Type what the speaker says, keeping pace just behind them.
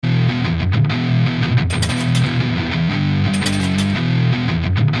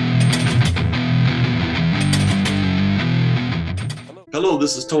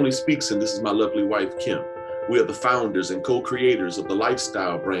this is Tony Speaks, and this is my lovely wife, Kim. We are the founders and co-creators of the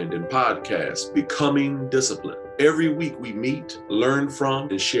lifestyle brand and podcast, Becoming Disciplined. Every week we meet, learn from,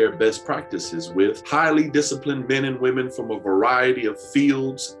 and share best practices with highly disciplined men and women from a variety of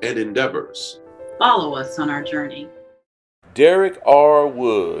fields and endeavors. Follow us on our journey. Derek R.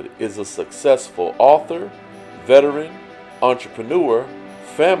 Wood is a successful author, veteran, entrepreneur,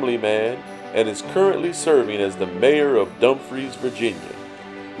 family man, and is currently serving as the mayor of Dumfries, Virginia.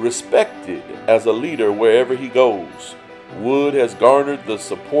 Respected as a leader wherever he goes, Wood has garnered the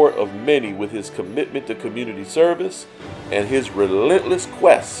support of many with his commitment to community service and his relentless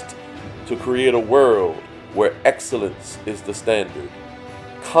quest to create a world where excellence is the standard.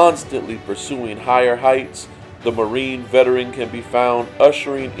 Constantly pursuing higher heights, the Marine veteran can be found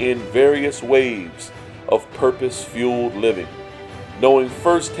ushering in various waves of purpose-fueled living. Knowing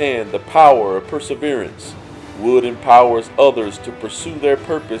firsthand the power of perseverance, Wood empowers others to pursue their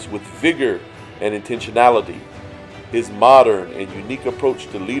purpose with vigor and intentionality. His modern and unique approach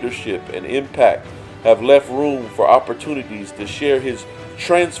to leadership and impact have left room for opportunities to share his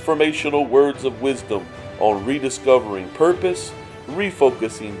transformational words of wisdom on rediscovering purpose,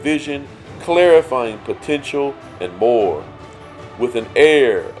 refocusing vision, clarifying potential, and more. With an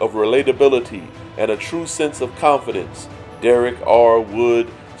air of relatability and a true sense of confidence, Derek R. Wood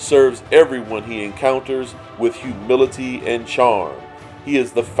serves everyone he encounters with humility and charm. He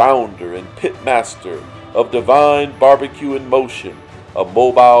is the founder and pitmaster of Divine Barbecue in Motion, a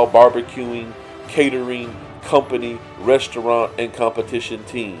mobile barbecuing, catering, company, restaurant, and competition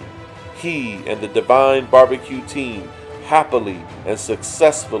team. He and the Divine Barbecue team happily and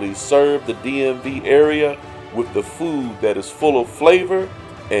successfully serve the DMV area with the food that is full of flavor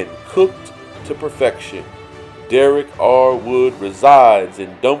and cooked to perfection. Derek R. Wood resides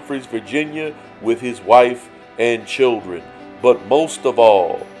in Dumfries, Virginia with his wife and children. But most of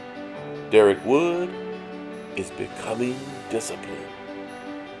all, Derek Wood is becoming disciplined.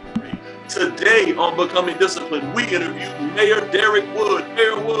 Today on Becoming Disciplined, we interview Mayor Derek Wood.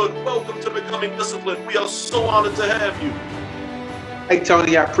 Mayor Wood, welcome to Becoming Disciplined. We are so honored to have you. Hey,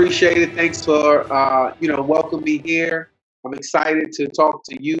 Tony, I appreciate it. Thanks for, welcoming me here. I'm excited to talk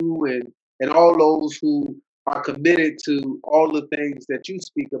to you and all those who are committed to all the things that you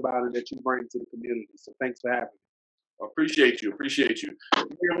speak about and that you bring to the community. So thanks for having me. Appreciate you.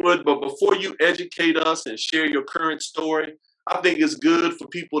 Mayor Wood, but before you educate us and share your current story, I think it's good for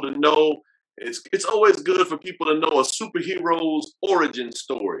people to know, it's always good for people to know a superhero's origin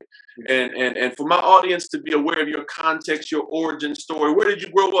story. And for my audience to be aware of your context, your origin story. Where did you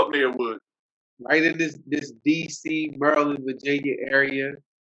grow up, Mayor Wood? Right in this D.C., Maryland, Virginia area.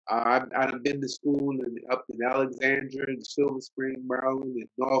 I've been to school up in Alexandria and Silver Spring, Maryland, and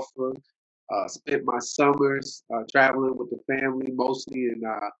Norfolk. Spent my summers traveling with the family, mostly in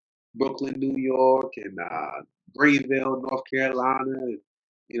Brooklyn, New York, and Greenville, North Carolina,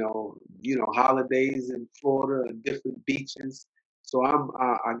 and holidays in Florida and different beaches. So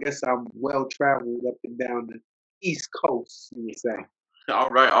I guess I'm well traveled up and down the East Coast, you would say. All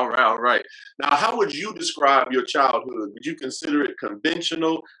right. Now, how would you describe your childhood? Would you consider it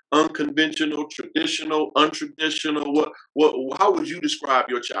conventional, unconventional, traditional, untraditional? How would you describe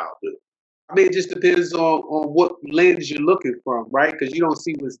your childhood? I mean, it just depends on what lens you're looking from, right? Because you don't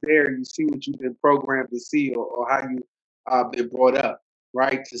see what's there, you see what you've been programmed to see or how you've been brought up,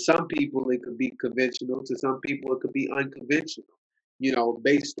 right? To some people, it could be conventional. To some people, it could be unconventional,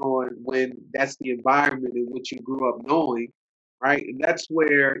 based on when that's the environment in which you grew up knowing, right? And that's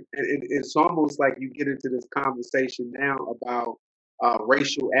where it's almost like you get into this conversation now about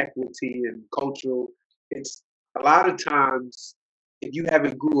racial equity and cultural. It's a lot of times, if you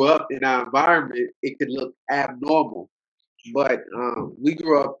haven't grew up in our environment, it could look abnormal. But we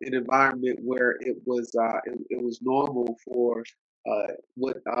grew up in an environment where it was normal for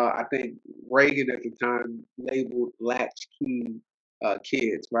what I think Reagan at the time labeled latchkey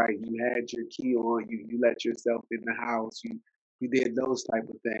kids, right? You had your key on, you let yourself in the house, you did those type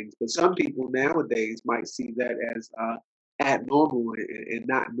of things. But some people nowadays might see that as abnormal and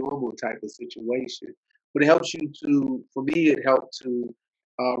not normal type of situation. But it helps you for me, it helped to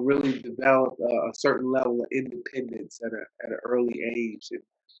really develop a certain level of independence at an early age,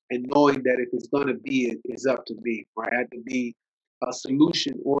 and knowing that if it's going to be, it's up to me, right? I had to be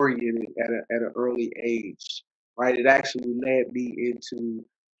solution oriented at an early age, right? It actually led me into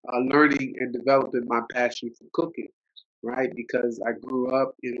learning and developing my passion for cooking, right? Because I grew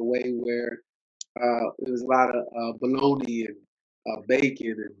up in a way where there was a lot of bologna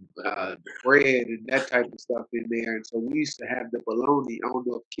bacon and bread and that type of stuff in there. And so we used to have the bologna. I don't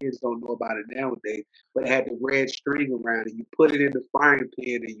know if kids don't know about it nowadays, but it had the red string around it. You put it in the frying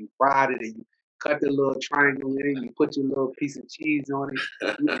pan and you fried it and you cut the little triangle in it. You put your little piece of cheese on it.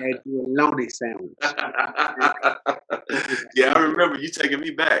 You had your bologna sandwich. Yeah, I remember you taking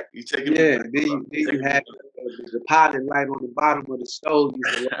me back. You taking me Yeah, back. then you had the pilot light on the bottom of the stove. You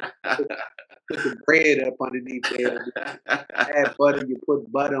used to put the bread up underneath there. Add butter, you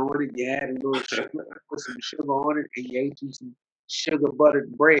put butter on it. You add a little sugar, put some sugar on it, and you ate you some sugar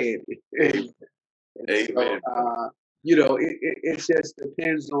buttered bread. And so, Amen. it just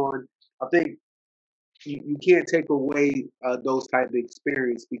depends on. I think you can't take away those type of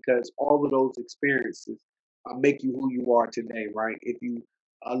experience because all of those experiences make you who you are today, right? If you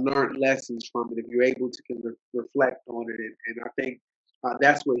learn lessons from it, if you're able to reflect on it, and I think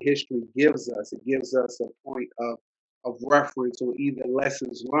that's what history gives us. It gives us a point of reference or either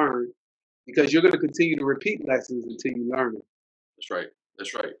lessons learned because you're going to continue to repeat lessons until you learn them. That's right.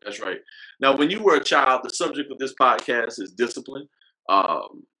 That's right. That's right. Now, when you were a child, the subject of this podcast is discipline.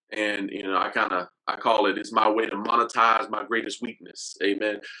 Um, and I call it, it's my way to monetize my greatest weakness.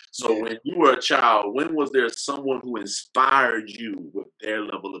 Amen. So Yeah. when you were a child, when was there someone who inspired you with their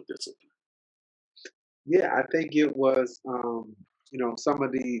level of discipline? Yeah, I think it was, some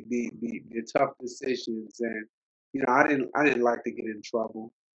of the tough decisions, and I didn't like to get in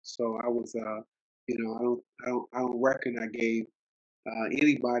trouble, so I was, I don't reckon I gave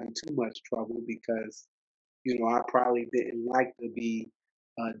anybody too much trouble because I probably didn't like to be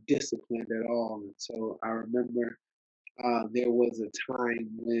disciplined at all, and so I remember there was a time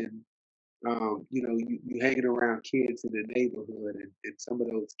when you hanging around kids in the neighborhood, and some of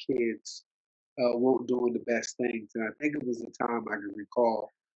those kids weren't doing the best things. And I think it was a time I can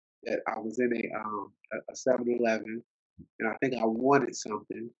recall that I was in a 7-Eleven, and I think I wanted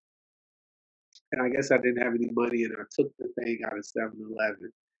something, and I guess I didn't have any money, and I took the thing out of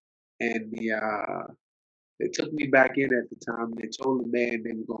 7-Eleven, and they took me back in at the time. And they told the man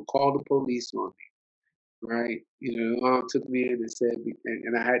they were gonna call the police on me. Right? Took me in and said,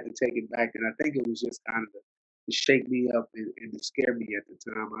 and I had to take it back. And I think it was just kind of to shake me up and to scare me at the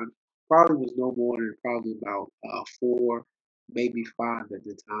time. I probably was no more than probably about 4, maybe 5 at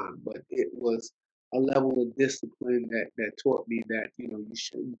the time. But it was a level of discipline that taught me that you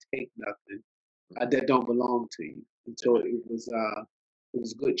shouldn't take nothing that don't belong to you. And so it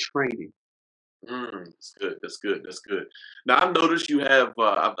was good training. That's good. That's good. That's good. Now I've noticed you have.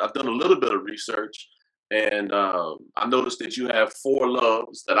 I've done a little bit of research, and I noticed that you have 4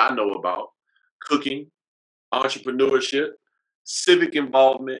 loves that I know about: cooking, entrepreneurship, civic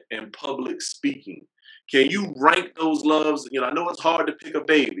involvement, and public speaking. Can you rank those loves? I know it's hard to pick a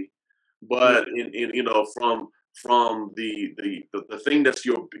baby, Yeah. but from the thing that's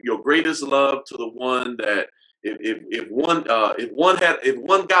your greatest love to the one that if one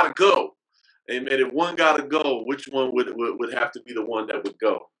gotta go, amen. If one gotta go, which one would have to be the one that would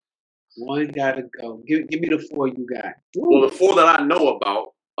go? One gotta go. Give me the 4 you got. Well, Woo. the 4 that I know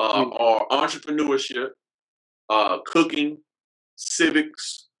about Yeah. are entrepreneurship, cooking,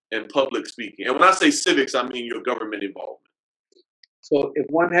 civics, and public speaking. And when I say civics, I mean your government involvement. So if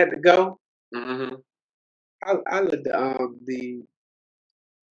one had to go, Hmm. I let the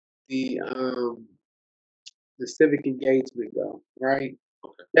the civic engagement go, right?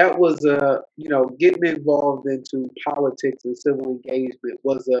 Okay. That was getting involved into politics and civil engagement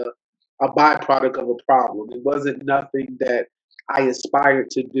was a byproduct of a problem. It wasn't nothing that I aspired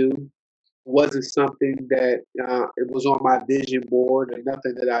to do. It wasn't something that it was on my vision board or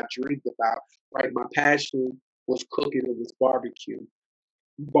nothing that I dreamed about. Right, my passion was cooking. It was barbecue.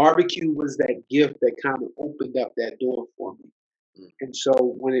 Barbecue was that gift that kind of opened up that door for me. And so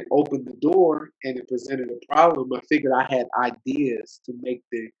when it opened the door and it presented a problem, I figured I had ideas to make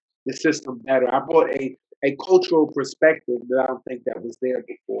the system better. I brought a cultural perspective that I don't think that was there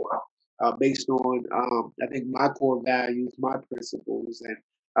before, based on I think my core values, my principles,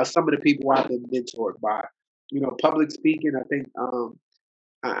 and some of the people I've been mentored by. Public speaking. I think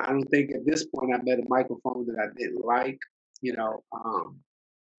I don't think at this point I met a microphone that I didn't like. You know,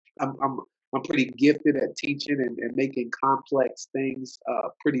 I'm I'm I'm pretty gifted at teaching and making complex things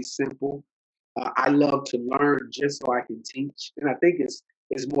pretty simple. I love to learn just so I can teach, and I think it's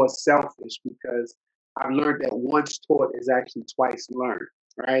more selfish because I've learned that once taught is actually twice learned,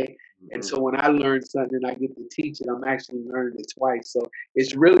 right? And Hmm. so when I learn something, I get to teach it. I'm actually learning it twice, so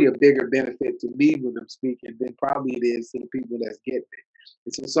it's really a bigger benefit to me when I'm speaking than probably it is to the people that's getting it.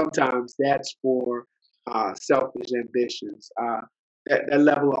 And so sometimes that's for selfish ambitions. that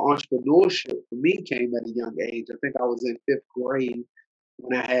level of entrepreneurship for me came at a young age. I think I was in fifth grade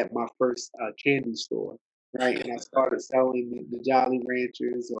when I had my first candy store, right? And I started selling the Jolly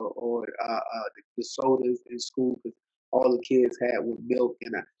Ranchers or the sodas in school because all the kids had with milk.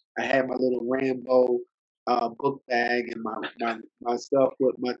 And I had my little Rambo book bag and my stuff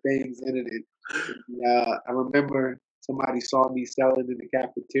with my things in it. And I remember somebody saw me selling in the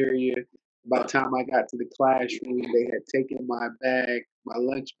cafeteria. By the time I got to the classroom, they had taken my bag, my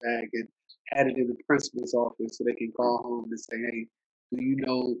lunch bag, and had it in the principal's office so they can call home and say, "Hey, do you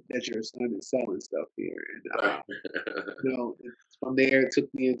know that your son is selling stuff here?" And Right. from there, it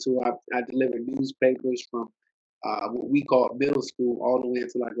took me into I delivered newspapers from what we called middle school all the way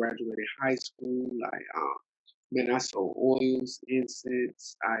until I graduated high school. Man, I sold oils,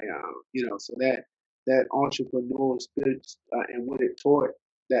 incense. So that entrepreneurial spirit and what it taught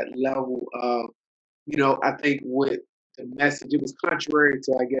that level of, I think with the message, it was contrary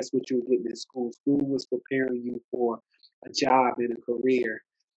to, I guess, what you were getting in school. School was preparing you for a job and a career.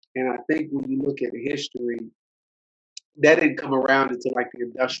 And I think when you look at history, that didn't come around until like the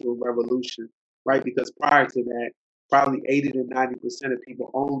Industrial Revolution, right? Because prior to that, probably 80 to 90% of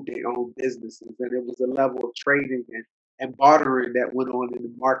people owned their own businesses, and it was a level of trading and bartering that went on in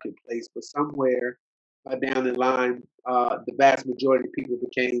the marketplace. But somewhere down the line, the vast majority of people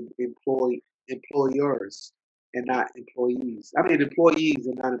became employers and not employees. I mean, employees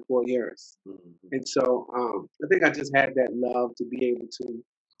and not employers. Mhm. And so I think I just had that love to be able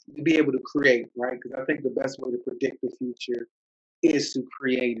to create, right? Because I think the best way to predict the future is to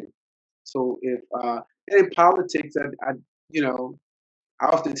create it. So if and in politics, you know I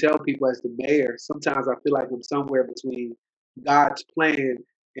often tell people as the mayor, sometimes I feel like I'm somewhere between God's plan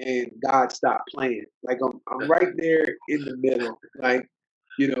and God stop playing. Like I'm right there in the middle. Like,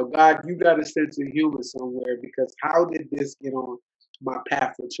 God, you got a sense of humor somewhere because how did this get on my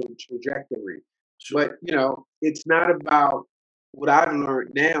path or trajectory? Sure. But it's not about what I've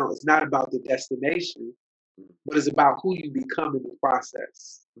learned now. It's not about the destination, but it's about who you become in the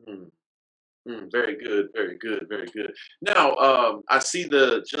process. Mhm. Very good, very good, very good. Now, I see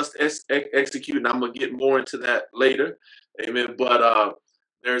the just execute, and I'm gonna get more into that later, amen. But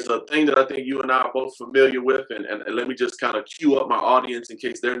there's a thing that I think you and I are both familiar with, and let me just kind of cue up my audience in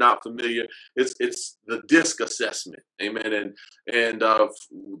case they're not familiar. It's the DISC assessment, amen. And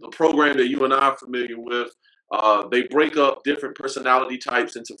the program that you and I are familiar with, they break up different personality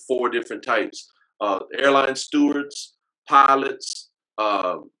types into four different types: airline stewards, pilots,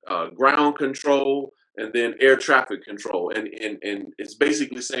 ground control, and then air traffic control. And it's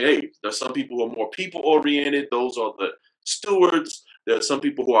basically saying, hey, there's some people who are more people oriented. Those are the stewards. There are some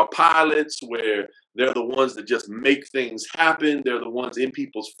people who are pilots, where they're the ones that just make things happen. They're the ones in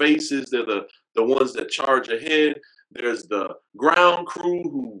people's faces. They're the ones that charge ahead. There's the ground crew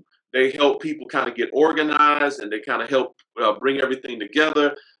who they help people kind of get organized and they kind of help bring everything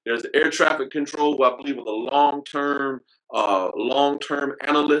together. There's the air traffic control, who I believe are the long-term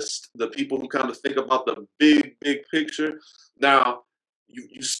analysts, the people who kind of think about the big picture. Now,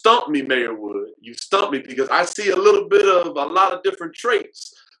 you stumped me, Mayor Wood. You stumped me because I see a little bit of a lot of different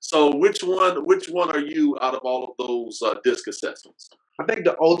traits. So which one are you out of all of those DISC assessments? I think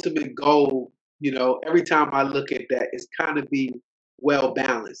the ultimate goal, every time I look at that, is kind of be well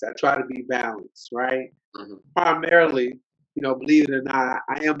balanced. I try to be balanced, right? Hmm. Primarily, believe it or not,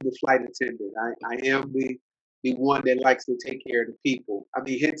 I am the flight attendant. I am the one that likes to take care of the people. I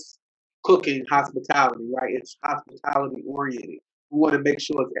mean, it's cooking hospitality, right? It's hospitality oriented. We want to make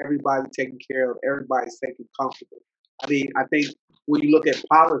sure it's everybody taken care of, everybody's taken comfortable. I mean, I think when you look at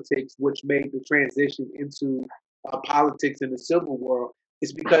politics, which made the transition into politics in the civil world,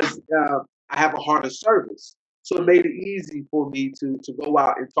 it's because I have a heart of service. So it made it easy for me to go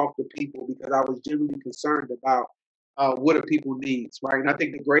out and talk to people because I was genuinely concerned about what are people needs, right? And I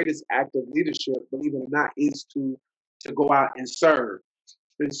think the greatest act of leadership, believe it or not, is to go out and serve.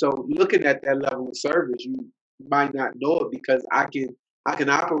 And so looking at that level of service, you might not know it because I can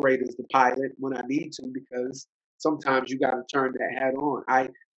operate as the pilot when I need to because sometimes you got to turn that hat on. I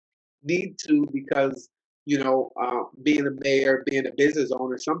need to because being a mayor, being a business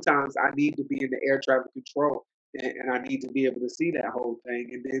owner, sometimes I need to be in the air traffic control, and I need to be able to see that whole thing.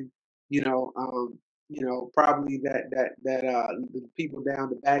 And then probably the people down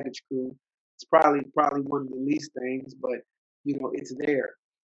the baggage crew, it's probably one of the least things, but it's there.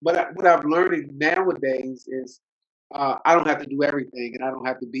 But what I'm learning nowadays is I don't have to do everything, and I don't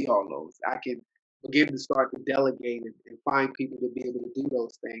have to be all those. I can begin to start to delegate and find people to be able to do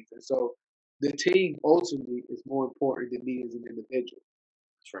those things. And so the team ultimately is more important than me as an individual.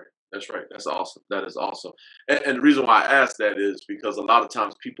 That's right. That's right. That's awesome. That is awesome. And the reason why I ask that is because a lot of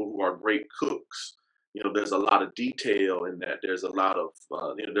times people who are great cooks, there's a lot of detail in that. There's a lot of,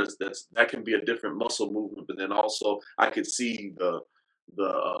 that can be a different muscle movement. But then also, I could see the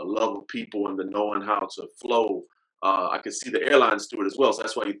love of people and the knowing how to flow. I could see the airline steward as well. So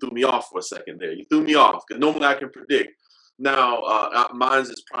that's why you threw me off for a second there. You threw me off because normally I can predict. Now, mine's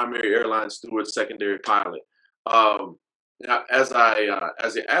is primary airline steward, secondary pilot. Um, Now, as I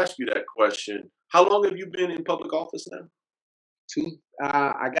ask you that question, how long have you been in public office now?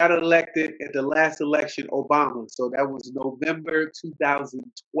 I got elected at the last election, Obama. So that was November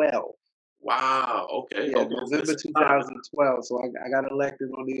 2012. Wow. Okay. Yeah, Okay. So November it's some time. 2012. So I got elected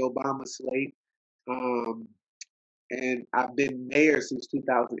on the Obama slate. Um, and I've been mayor since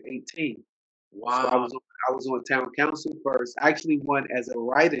 2018. So Wow. I was on town council first. I actually won as a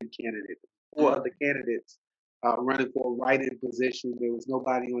write-in candidate. Four Mm, other candidates running for a write-in position. There was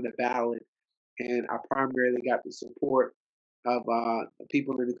nobody on the ballot, and I primarily got the support of the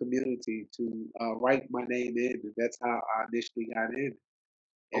people in the community to write my name in, and that's how I initially got in.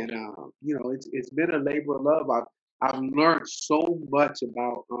 And okay. it's been a labor of love. I've learned so much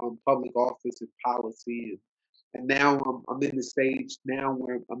about public office and policy, and now I'm in the stage now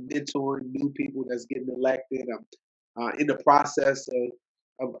where I'm mentoring new people that's getting elected. I'm in the process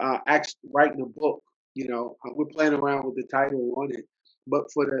of actually writing a book. We're playing around with the title on it, but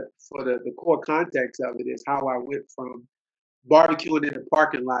for the core context of it is how I went from barbecuing in the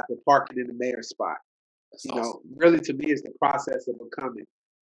parking lot to parking in the mayor's spot. That's awesome. Really to me, it's the process of becoming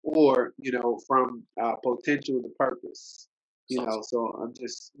or from potential to purpose. That's awesome. So I'm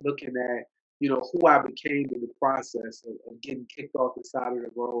just looking at who I became in the process of getting kicked off the side of the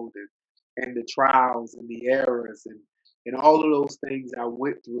road and the trials and the errors and all of those things I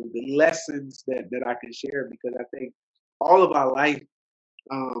went through, the lessons that I can share because I think all of our life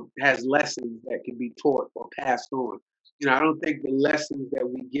has lessons that can be taught or passed on. I don't think the lessons that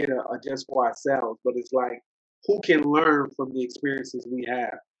we get are just for ourselves, but it's like who can learn from the experiences we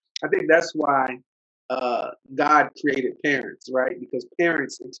have. I think that's why God created parents, right? Because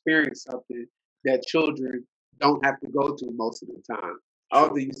parents experience something that children don't have to go through most of the time. I True.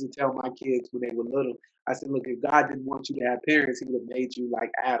 often used to tell my kids when they were little, I said, look, if God didn't want you to have parents, he would have made you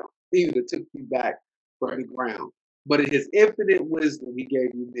like Adam. He would have took you back from Right. the ground. But in his infinite wisdom, he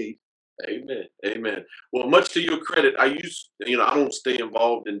gave you me. Amen. Amen. Well, much to your credit, I don't stay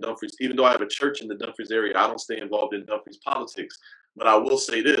involved in Dumfries, even though I have a church in the Dumfries area. I don't stay involved in Dumfries politics. But I will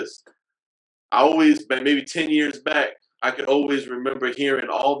say this: I always, maybe 10 years back, I could always remember hearing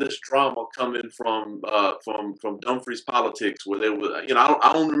all this drama coming from Dumfries politics, where there was,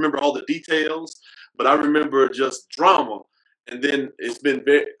 I don't remember all the details, but I remember just drama. And then it's been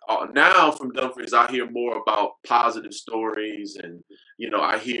very now from Dumfries, I hear more about positive stories, and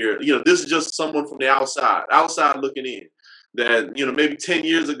I hear, this is just someone from the outside looking in. That maybe 10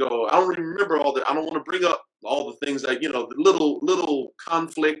 years ago, I don't even remember all that. I don't want to bring up all the things that the little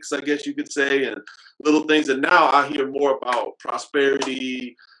conflicts, I guess you could say, and little things. And now I hear more about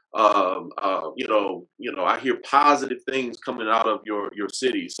prosperity. I hear positive things coming out of your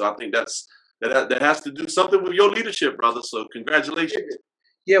city. So I think that has to do something with your leadership, brother. So congratulations.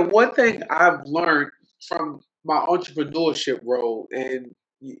 Yeah, one thing I've learned from my entrepreneurship role, and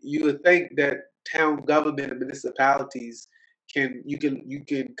you would think that town government and municipalities you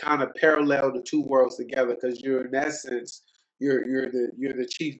can kind of parallel the two worlds together because you're in essence you're the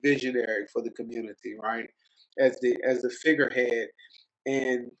chief visionary for the community, right? As the figurehead,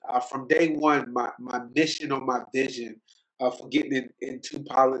 and from day one, my mission or my vision for getting into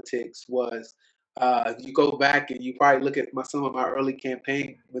politics was if you go back and you probably look at some of my early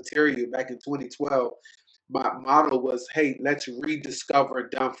campaign material back in 2012, my motto was, hey, let's rediscover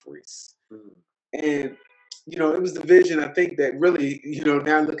Dumfries. Mm, And it was the vision I think that really,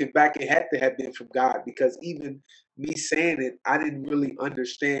 now looking back, it had to have been from God because even me saying it, I didn't really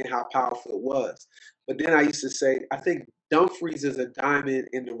understand how powerful it was. But then I used to say, I think Dumfries is a diamond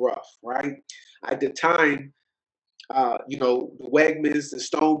in the rough, right? At the time, the Wegmans, the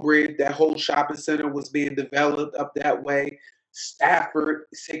Stonebridge, that whole shopping center was being developed up that way. Stafford,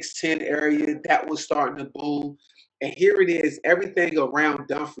 610 area, that was starting to boom. And here it is, everything around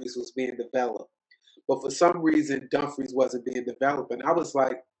Dumfries was being developed. But for some reason, Dumfries wasn't being developed. And I was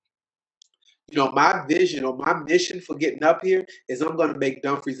like, my vision or my mission for getting up here is I'm going to make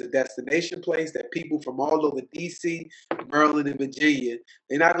Dumfries a destination place that people from all over DC, Maryland, and Virginia,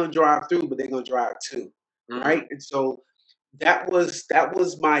 they're not going to drive through, but they're going to drive to, mm, right? And so that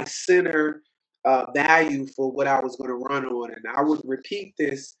was my center value for what I was going to run on, and I would repeat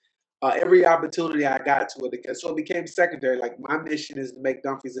this every opportunity I got to it, so it became secondary. Like my mission is to make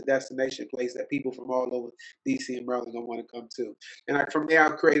Dumfries a destination place that people from all over DC and Maryland don't want to come to. And from there, I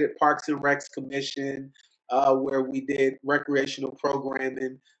created Parks and Recs Commission, where we did recreational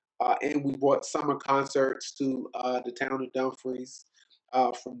programming, and we brought summer concerts to the town of Dumfries.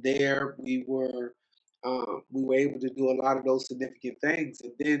 From there, we were able to do a lot of those significant things.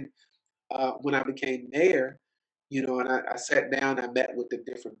 And then when I became mayor, and I sat down, I met with the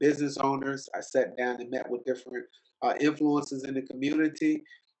different business owners. I sat down and met with different influences in the community,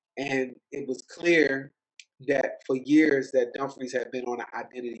 and it was clear that for years that Dumfries had been on an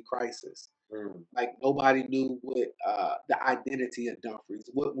identity crisis. Like nobody knew what the identity of Dumfries,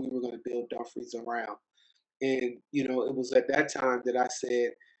 what we were going to build Dumfries around. And it was at that time that I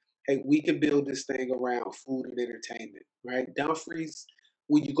said, "Hey, we can build this thing around food and entertainment, right?" Dumfries,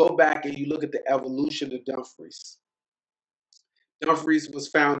 when you go back and you look at the evolution of Dumfries, Dumfries was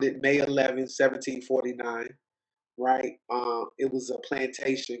founded May 11, 1749, right? It was a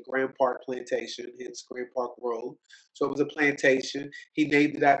plantation, Grand Park Plantation, hence Grand Park Road. So it was a plantation. He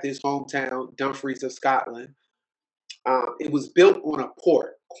named it after his hometown, Dumfries of Scotland. It was built on a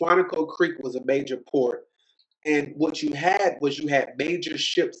port. Quantico Creek was a major port. And what you had was you had major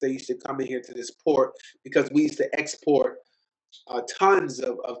ships that used to come in here to this port because we used to export tons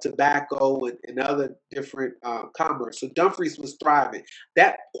of tobacco and other different commerce. So Dumfries was thriving.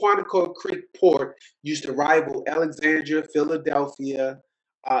 That Quantico Creek port used to rival Alexandria, Philadelphia,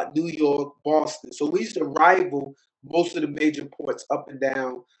 New York, Boston. So we used to rival most of the major ports up and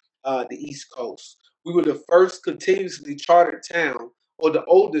down the East Coast. We were the first continuously chartered town, or the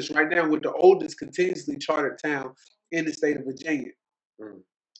oldest, right now, we're the oldest continuously chartered town in the state of Virginia. Mm.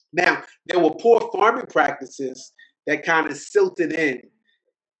 Now, there were poor farming practices that kind of silted in,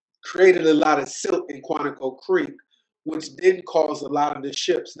 created a lot of silt in Quantico Creek, which then caused a lot of the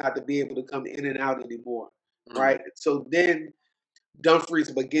ships not to be able to come in and out anymore, right? So then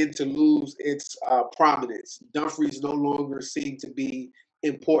Dumfries began to lose its prominence. Dumfries no longer seemed to be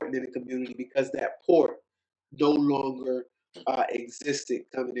important in the community because that port no longer existed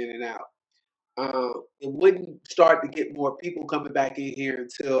coming in and out. It wouldn't start to get more people coming back in here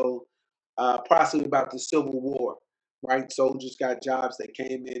until possibly about the Civil War, right? Soldiers got jobs, they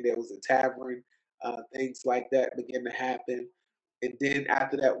came in, there was a tavern, things like that began to happen. And then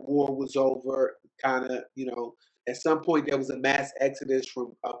after that war was over, kind of, at some point there was a mass exodus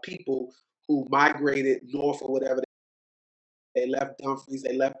from people who migrated north or whatever. They left Dumfries,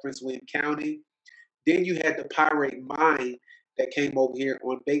 they left Prince William County. Then you had the pirate mine that came over here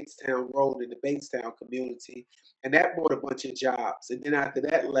on Batestown Road in the Batestown community, and that brought a bunch of jobs. And then after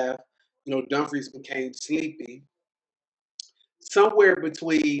that left, Dumfries became sleepy. Somewhere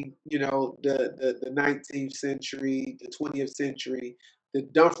between, the 19th century, the 20th century, the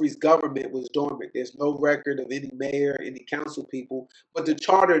Dumfries government was dormant. There's no record of any mayor, any council people, but the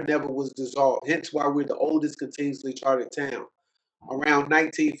charter never was dissolved. Hence why we're the oldest continuously chartered town. Around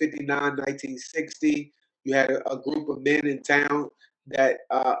 1959, 1960, you had a group of men in town that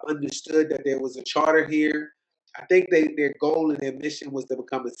understood that there was a charter here. I think their goal and their mission was to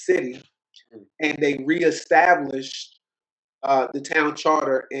become a city, and they reestablished the town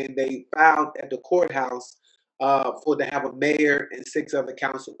charter, and they filed at the courthouse for to have a mayor and 6 other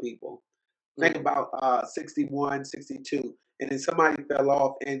council people. Think about 61, 62. And then somebody fell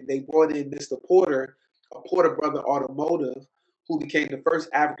off, and they brought in Mr. Porter, a Porter Brother Automotive, who became the first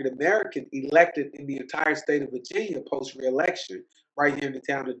African American elected in the entire state of Virginia post re-election, right here in the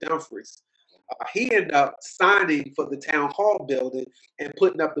town of Dumfries. He ended up signing for the town hall building and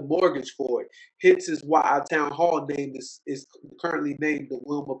putting up the mortgage for it. Hence is why our town hall name is currently named the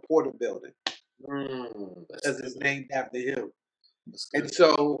Wilma Porter Building, because it's named after him. And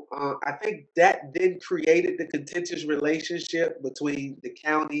so I think that then created the contentious relationship between the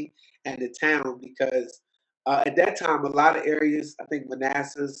county and the town, because at that time, a lot of areas, I think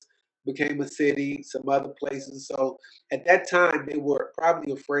Manassas became a city, some other places. So at that time, they were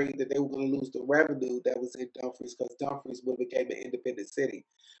probably afraid that they were going to lose the revenue that was in Dumfries, because Dumfries would have became an independent city.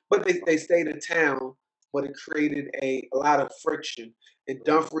 But they stayed in town, but it created a lot of friction. And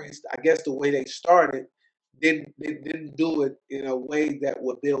Dumfries, I guess the way they started, they didn't do it in a way that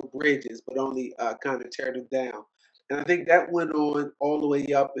would build bridges, but only kind of tear them down. And I think that went on all the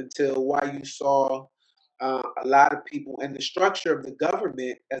way up until why you saw a lot of people, and the structure of the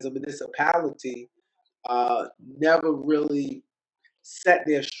government as a municipality never really set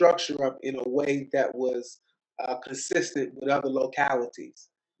their structure up in a way that was consistent with other localities.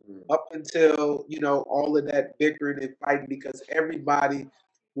 Up until all of that bickering and fighting, because everybody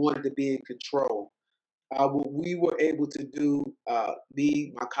wanted to be in control. what we were able to do,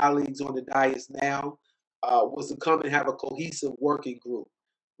 me, my colleagues on the dais now, was to come and have a cohesive working group,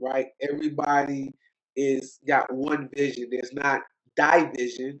 right? Everybody is got one vision. There's not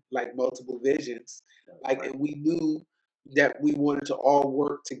division like multiple visions. Like, and we knew that we wanted to all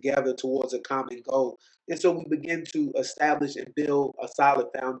work together towards a common goal. And so we began to establish and build a solid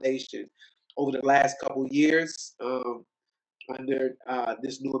foundation over the last couple years. Under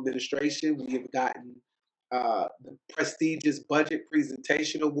this new administration, we have gotten the prestigious Budget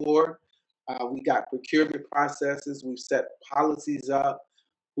Presentation Award. We got procurement processes. We've set policies up.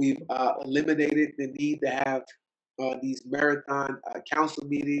 We've eliminated the need to have these marathon council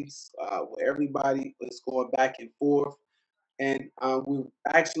meetings where everybody is going back and forth. And we're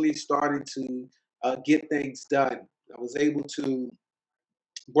actually starting to get things done. I was able to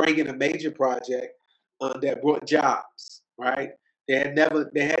bring in a major project that brought jobs, right? They had never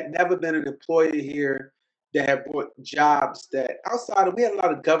been an employer here that had brought jobs that outside of we had a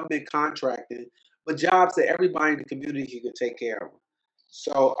lot of government contracting, but jobs that everybody in the community could take care of.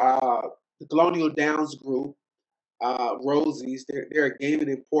 So the Colonial Downs Group, Rosie's, they're a gaming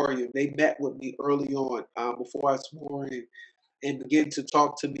emporium. They met with me early on before I swore in and began to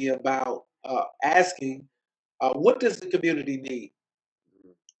talk to me about asking, what does the community need?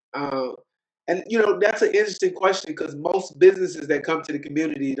 Uh, and that's an interesting question because most businesses that come to the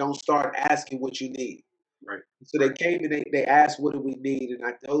community don't start asking what you need. Right. So they came and they asked, "What do we need?" And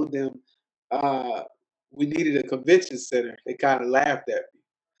I told them uh, we needed a convention center. They kind of laughed at me.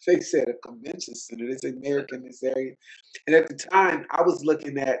 They said a convention center. They said America in this area. And at the time, I was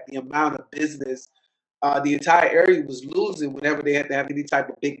looking at the amount of business the entire area was losing whenever they had to have any type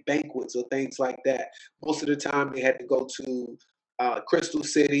of big banquets or things like that. Most of the time, they had to go to Crystal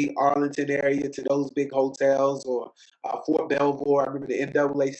City, Arlington area, to those big hotels, or Fort Belvoir. I remember the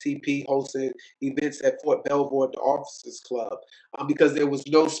NAACP hosted events at Fort Belvoir at the Officers Club because there was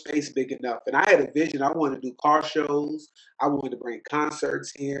no space big enough. And I had a vision. I wanted to do car shows. I wanted to bring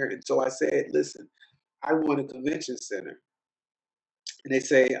concerts here. And so I said, listen, I want a convention center. And they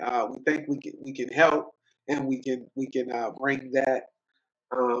say, we think we can help and we can bring that,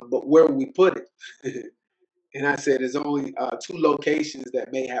 but where will we put it? And I said, there's only two locations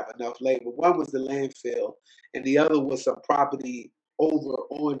that may have enough labor. One was the landfill, and the other was some property over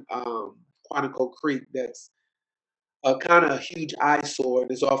on Quantico Creek that's a kind of huge eyesore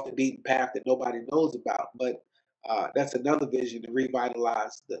that's off the beaten path that nobody knows about. But that's another vision to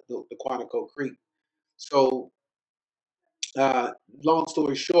revitalize the Quantico Creek. So uh, long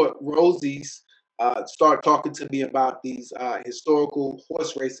story short, Rosie's started talking to me about these historical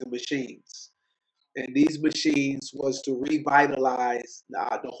horse racing machines. And these machines was to revitalize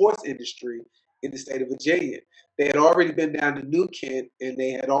the horse industry in the state of Virginia. They had already been down to New Kent and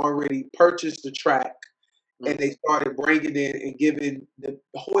they had already purchased the track and they started bringing in and giving the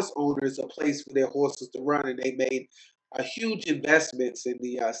horse owners a place for their horses to run. And they made huge investments in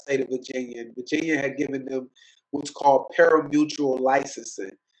the state of Virginia. And Virginia had given them what's called parimutuel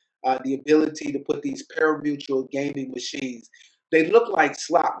licensing, the ability to put these parimutuel gaming machines. They look like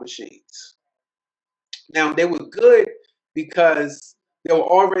slot machines. Now they were good because there were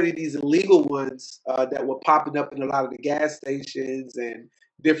already these illegal ones that were popping up in a lot of the gas stations and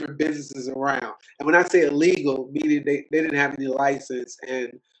different businesses around. And when I say illegal, meaning they didn't have any license,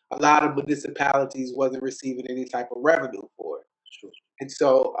 and a lot of municipalities wasn't receiving any type of revenue for it. Sure. And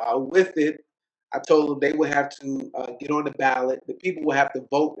so with it, I told them they would have to get on the ballot. The people would have to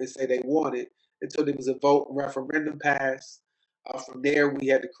vote and say they want it. And so there was a vote referendum passed. From there, we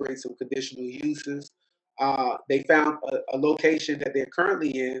had to create some conditional uses. They found a location that they're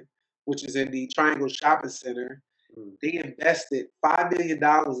currently in, which is in the Triangle Shopping Center. Mm. They invested $5 million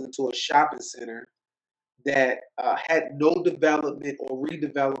into a shopping center that had no development or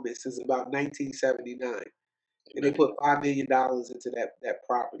redevelopment since about 1979, and they put $5 million into that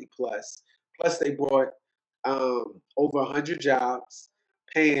property. Plus they brought over 100 jobs,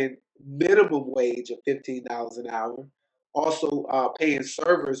 paying minimum wage of $15 an hour. Also paying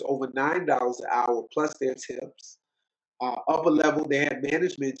servers over $9 an hour plus their tips. Upper level, they had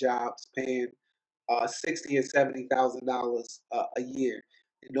management jobs paying 60 and $70,000 a year.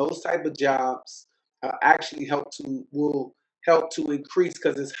 And those type of jobs actually will help to increase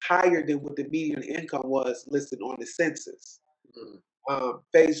because it's higher than what the median income was listed on the census. Mm.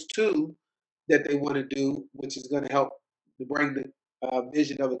 Phase two that they want to do, which is going to help to bring the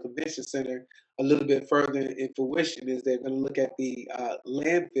vision of a convention center a little bit further in fruition, is they're going to look at the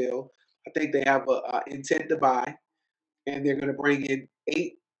landfill. I think they have a intent to buy, and they're going to bring in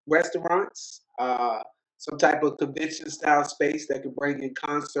 8 restaurants, some type of convention style space that can bring in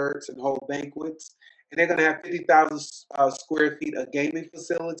concerts and hold banquets, and they're going to have 50,000 square feet of gaming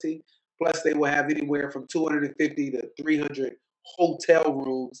facility. Plus, they will have anywhere from 250 to 300 hotel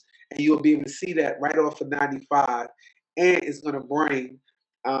rooms, and you'll be able to see that right off of 95. And it's going to bring,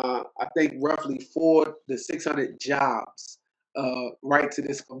 I think, roughly 400 to 600 jobs right to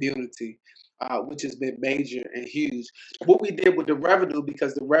this community, which has been major and huge. What we did with the revenue,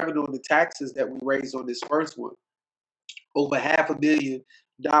 because the revenue and the taxes that we raised on this first one, over $500,000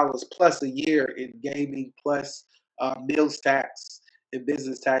 plus a year in gaming, plus meals tax and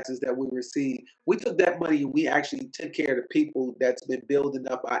business taxes that we receive. We took that money and we actually took care of the people that's been building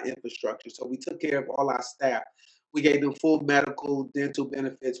up our infrastructure. So we took care of all our staff. We gave them full medical, dental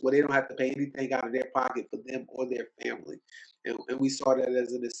benefits where they don't have to pay anything out of their pocket for them or their family. And we saw that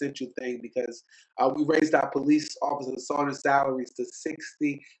as an essential thing because we raised our police officer sergeant salaries to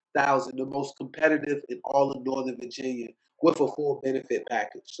 60,000, the most competitive in all of Northern Virginia, with a full benefit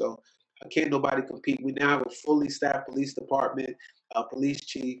package. So can't nobody compete. We now have a fully staffed police department, a police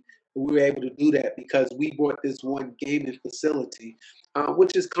chief. We were able to do that because we brought this one gaming facility,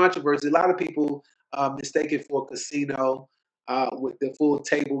 which is controversial. A lot of people mistake it for a casino with the full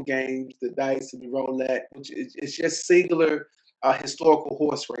table games, the dice and the roulette, which is it's just singular historical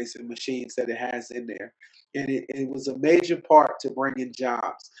horse racing machines that it has in there. And it was a major part to bring in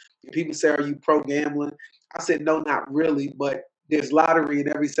jobs. And people say, are you pro gambling? I said, no, not really, but there's lottery in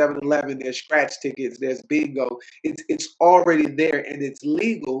every 7-Eleven. There's scratch tickets. There's bingo. It's already there and it's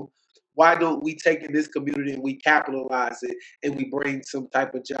legal. Why don't we take in this community and we capitalize it and we bring some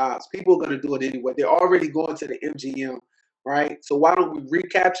type of jobs? People are going to do it anyway. They're already going to the MGM, right? So why don't we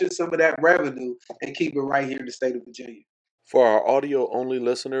recapture some of that revenue and keep it right here in the state of Virginia? For our audio-only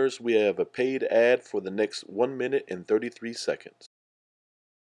listeners, we have a paid ad for the next 1 minute and 33 seconds.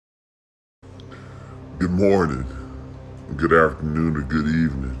 Good morning, good afternoon, or good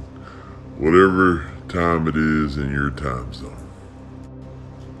evening, whatever time it is in your time zone.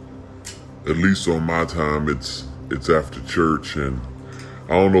 At least on my time, it's after church, and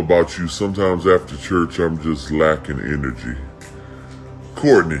I don't know about you, sometimes after church I'm just lacking energy.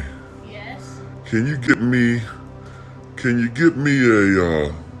 Courtney. Yes? Can you get me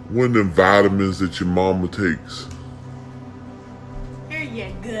a one of them vitamins that your mama takes? Here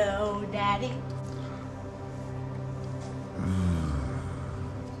you go, Daddy.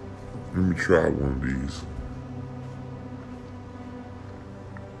 Let me try one of these.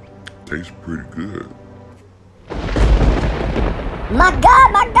 Tastes pretty good. My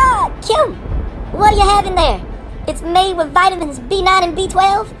God, Kim! What do you have in there? It's made with vitamins B9 and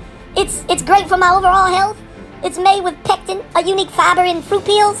B12. It's great for my overall health. It's made with pectin, a unique fiber in fruit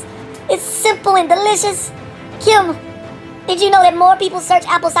peels. It's simple and delicious. Kim, did you know that more people search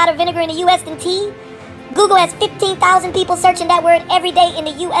apple cider vinegar in the U.S. than tea? Google has 15,000 people searching that word every day in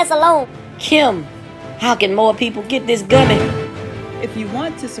the U.S. alone. Kim, how can more people get this gummy? If you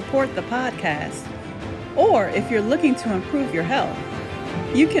want to support the podcast, or if you're looking to improve your health,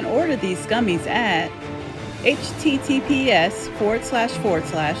 you can order these gummies at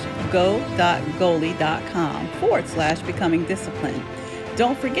https://go.goli.com/becoming disciplined.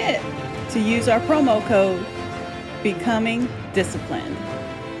 Don't forget to use our promo code Becoming Disciplined.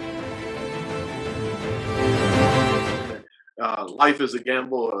 Life is a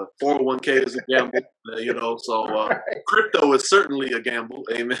gamble. 401k is a gamble. So crypto is certainly a gamble.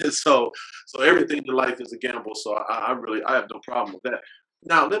 Amen. So everything in life is a gamble. So I have no problem with that.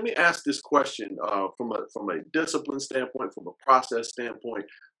 Now let me ask this question from a discipline standpoint, from a process standpoint.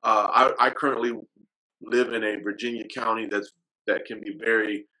 I currently live in a Virginia county that can be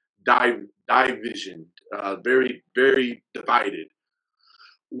very divisioned, very very divided.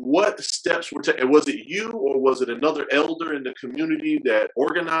 What steps were taken? Was it you or was it another elder in the community that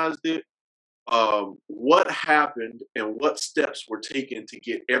organized it? What happened and what steps were taken to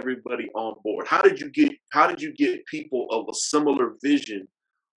get everybody on board? How did you get people of a similar vision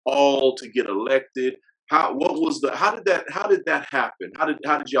all to get elected? How did that happen? How did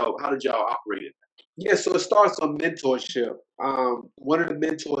y'all operate it? Yeah, so it starts on mentorship. One of the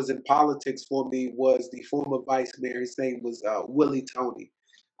mentors in politics for me was the former vice mayor. His name was Willie Toney.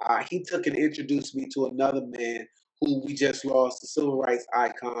 He took and introduced me to another man who we just lost, a civil rights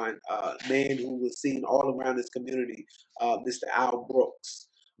icon, man who was seen all around this community, Mr. Al Brooks.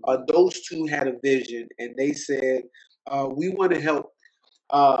 Those two had a vision, and they said, we want to help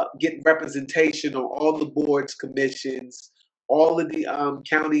get representation on all the boards, commissions, all of the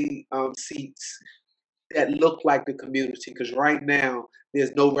county seats that look like the community, because right now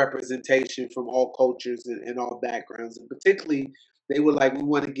there's no representation from all cultures and all backgrounds, and particularly they were like, we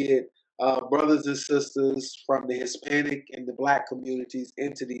want to get brothers and sisters from the Hispanic and the Black communities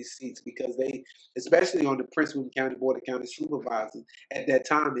into these seats because they, especially on the Prince William County Board of County Supervisors, at that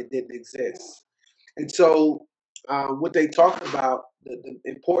time it didn't exist. And so, what they talked about, the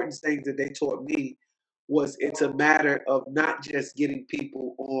important things that they taught me was it's a matter of not just getting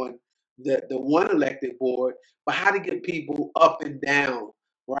people on the one elected board, but how to get people up and down,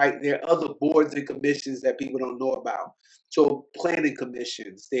 right? There are other boards and commissions that people don't know about. So planning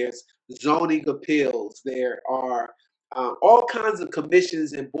commissions, there's zoning appeals, there are all kinds of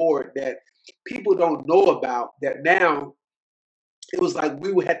commissions and board that people don't know about that now it was like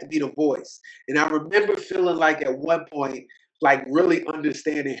we would have to be the voice. And I remember feeling like at one point, like really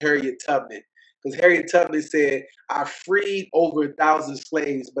understanding Harriet Tubman. Because Harriet Tubman said, I freed over 1,000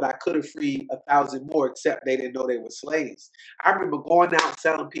 slaves, but I could have freed 1,000 more, except they didn't know they were slaves. I remember going out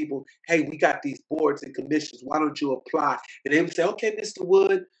telling people, hey, we got these boards and commissions. Why don't you apply? And they would say, okay, Mr.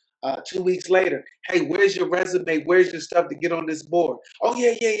 Wood. 2 weeks later, hey, where's your resume? Where's your stuff to get on this board? Oh,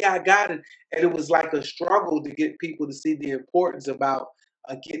 yeah, I got it. And it was like a struggle to get people to see the importance about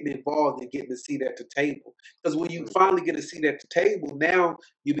getting involved and getting a seat at the table. Because when you finally get a seat at the table, now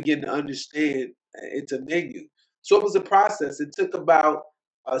you begin to understand it's a menu. So it was a process. It took about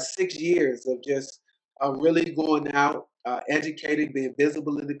 6 years of just really going out, educating, being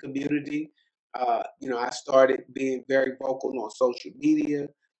visible in the community. I started being very vocal on social media.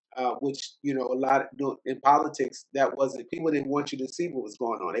 Which a lot of, in politics that wasn't people didn't want you to see what was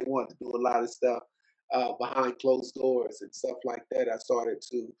going on. They wanted to do a lot of stuff behind closed doors and stuff like that. I started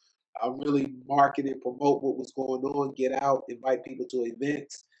to really market and promote what was going on, get out, invite people to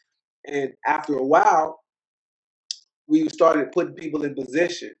events, and after a while, we started putting people in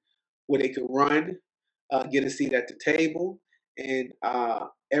position where they could run, get a seat at the table, and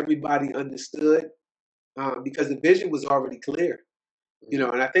everybody understood because the vision was already clear.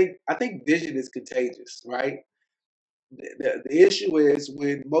 And I think vision is contagious, right? The issue is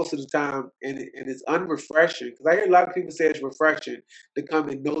when most of the time, and it's unrefreshing, because I hear a lot of people say it's refreshing to come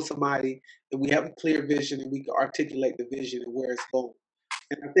and know somebody, and we have a clear vision, and we can articulate the vision and where it's going.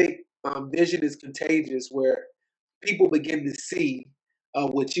 And I think vision is contagious, where people begin to see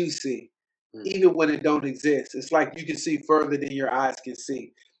what you see, even when it don't exist. It's like you can see further than your eyes can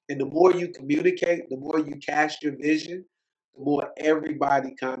see. And the more you communicate, the more you cast your vision, the more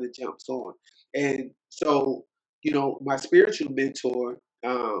everybody kind of jumps on. And so, my spiritual mentor,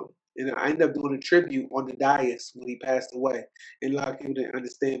 and I ended up doing a tribute on the dais when he passed away. And a lot of people didn't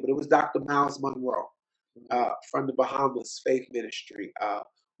understand, but it was Dr. Miles Monroe from the Bahamas Faith Ministry,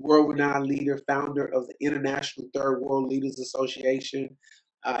 world-renowned leader, founder of the International Third World Leaders Association.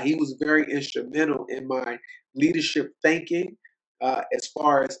 He was very instrumental in my leadership thinking as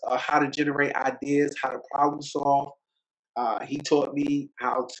far as how to generate ideas, how to problem solve. He taught me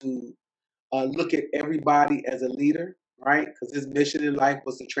how to look at everybody as a leader, right? Because his mission in life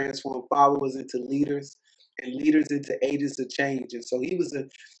was to transform followers into leaders and leaders into agents of change. And so he was a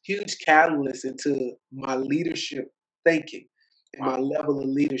huge catalyst into my leadership thinking and my level of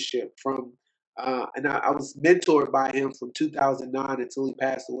leadership and I was mentored by him from 2009 until he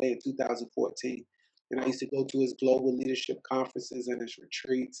passed away in 2014. And I used to go to his global leadership conferences and his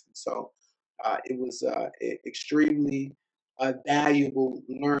retreats. And so it was extremely valuable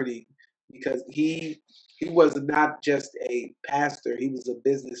learning because he was not just a pastor, he was a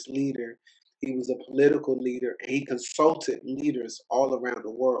business leader, he was a political leader, and he consulted leaders all around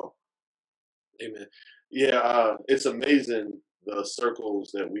the world. Amen. Yeah, it's amazing the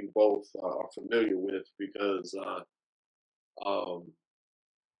circles that we both are familiar with because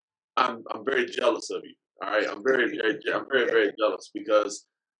I'm very jealous of you. All right, I'm very jealous because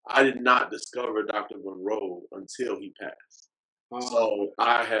I did not discover Dr. Monroe until he passed. So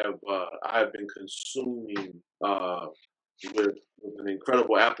I have been consuming with an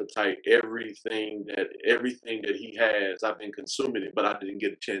incredible appetite everything that he has. I've been consuming it, but I didn't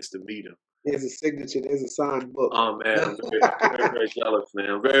get a chance to meet him. There's a signature. There's a signed book. Oh man, I'm very jealous,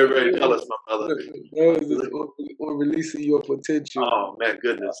 man. I'm very jealous, my brother. On releasing your potential. Oh man,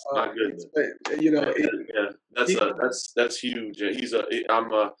 goodness, my goodness. That's huge.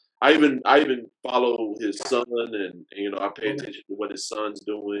 I even follow his son, and I pay attention to what his son's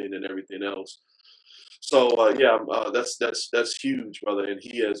doing and everything else. So that's huge, brother, and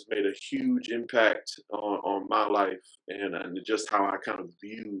he has made a huge impact on my life and just how I kind of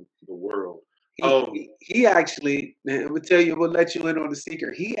view the world. He actually, man, I'm gonna tell you, we'll let you in on the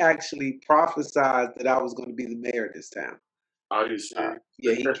secret. He actually prophesied that I was going to be the mayor of this town. Are you serious?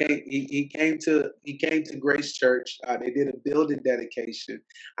 Yeah, he came to Grace Church. They did a building dedication.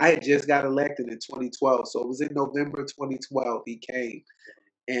 I had just got elected in 2012, so it was in November 2012 he came.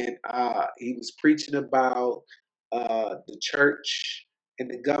 and he was preaching about the church and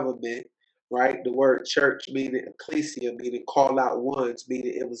the government. Right, the word church meaning ecclesia, meaning call out ones,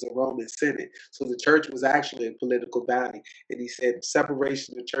 meaning it was a Roman Senate. So the church was actually a political body. And he said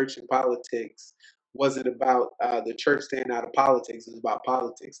separation of church and politics wasn't about the church staying out of politics; it was about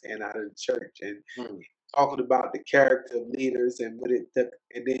politics staying out of the church. And talking about the character of leaders and what it took.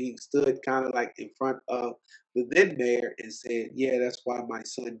 And then he stood kind of like in front of the then mayor and said, "Yeah, that's why my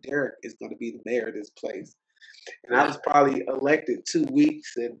son Derek is going to be the mayor of this place." And I was probably elected 2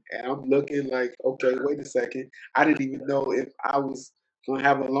 weeks, and I'm looking like, okay, wait a second. I didn't even know if I was going to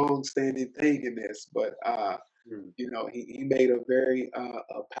have a long-standing thing in this, but he made a very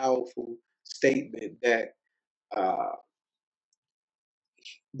a powerful statement that uh,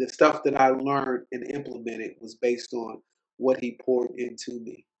 the stuff that I learned and implemented was based on what he poured into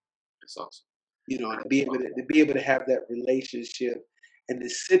me. That's awesome. To be able to have that relationship and to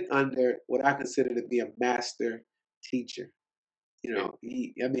sit under what I consider to be a master teacher.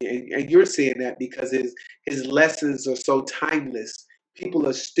 And you're seeing that because his lessons are so timeless. People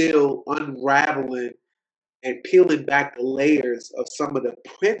are still unraveling and peeling back the layers of some of the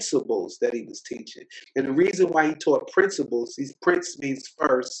principles that he was teaching. And the reason why he taught principles, prince means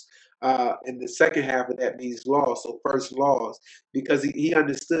first, and the second half of that means law. So first laws, because he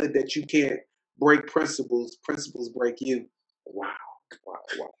understood that you can't break principles break you. Wow.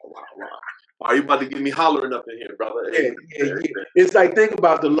 Are you about to get me hollering up in here, brother? Yeah. It's like, think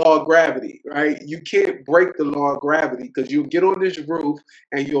about the law of gravity, right? You can't break the law of gravity because you'll get on this roof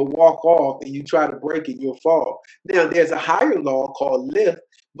and you'll walk off, and you try to break it, you'll fall. Now, there's a higher law called lift,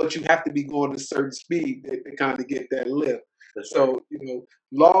 but you have to be going a certain speed to kind of get that lift. So,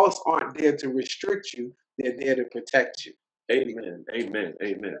 laws aren't there to restrict you. They're there to protect you. Amen.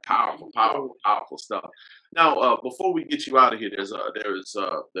 Powerful stuff. Now, before we get you out of here, because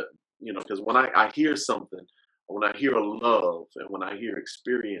when I hear something, when I hear a love, and when I hear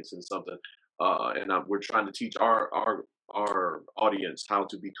experience in something, we're trying to teach our audience how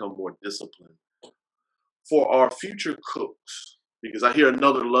to become more disciplined for our future cooks, because I hear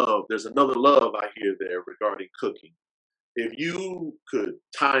another love. There's another love I hear there regarding cooking. If you could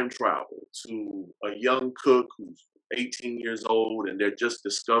time travel to a young cook who's 18 years old and they're just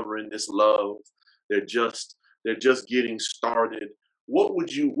discovering this love, they're just getting started, what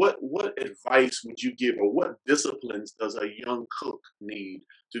advice would you give, or what disciplines does a young cook need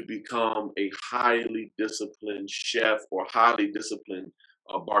to become a highly disciplined chef or highly disciplined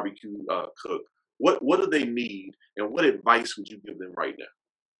barbecue cook? What do they need, and what advice would you give them right now?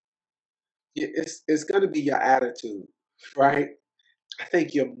 Yeah, it's going to be your attitude, right? I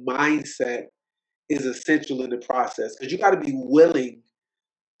think your mindset is essential in the process, because you got to be willing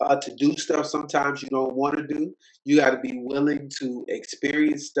to do stuff sometimes you don't want to do. You got to be willing to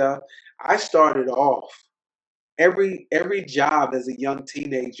experience stuff. I started off every job as a young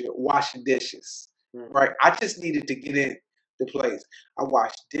teenager washing dishes, right? I just needed to get in the place. I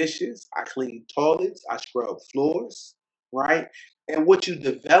washed dishes, I cleaned toilets, I scrubbed floors, right? And what you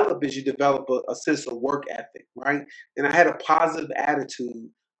develop is a sense of work ethic, right? And I had a positive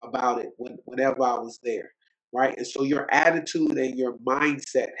attitude about it whenever I was there, right? And so your attitude and your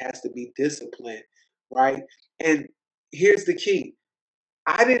mindset has to be disciplined, right? And here's the key.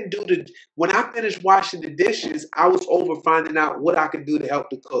 When I finished washing the dishes, I was over finding out what I could do to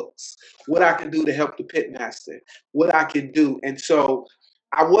help the cooks, what I can do to help the pitmaster, what I can do. And so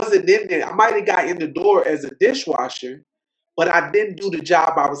I wasn't in there. I might have got in the door as a dishwasher, but I didn't do the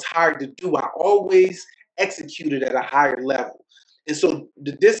job I was hired to do. I always executed at a higher level. And so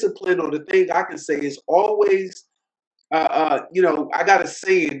the discipline, or the thing I can say, is always, I got a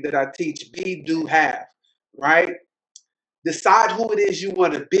saying that I teach: be, do, have, right? Decide who it is you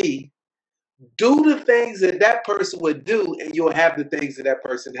want to be. Do the things that person would do, and you'll have the things that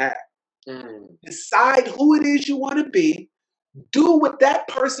person has. Decide who it is you want to be. Do what that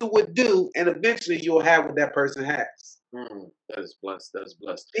person would do, and eventually you'll have what that person has. That is blessed.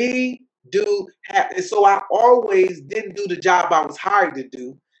 Be, do, have. And so I always didn't do the job I was hired to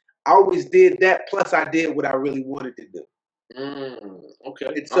do. I always did that, plus I did what I really wanted to do. Okay.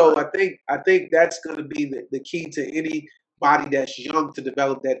 And so I think that's going to be the key to anybody that's young, to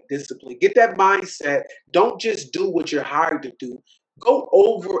develop that discipline. Get that mindset. Don't just do what you're hired to do. Go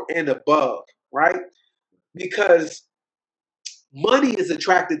over and above, right? Because money is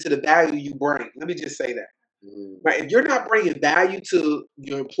attracted to the value you bring. Let me just say that. Right? If you're not bringing value to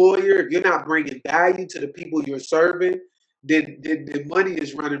your employer, if you're not bringing value to the people you're serving, then the money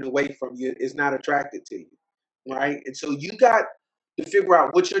is running away from you. It's not attracted to you, right? And so you got to figure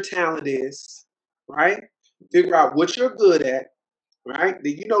out what your talent is, right? Figure out what you're good at, right?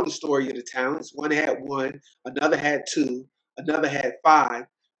 Then you know the story of the talents. One had one, another had two, another had five,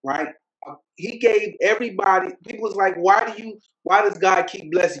 right? He gave everybody. People was like, why does God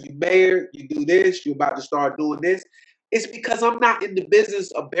keep blessing you, Mayor? You do this. You're about to start doing this. It's because I'm not in the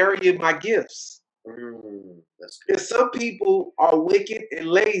business of burying my gifts. That's good. Because some people are wicked and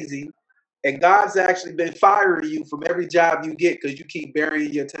lazy, and God's actually been firing you from every job you get because you keep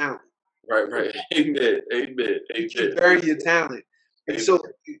burying your talent. Right. Amen. You keep burying your talent. And Amen. so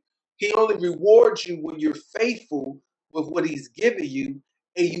he only rewards you when you're faithful with what he's given you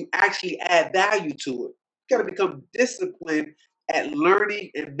and you actually add value to it. You got to become disciplined at learning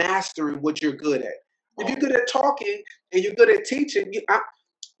and mastering what you're good at. If you're good at talking and you're good at teaching,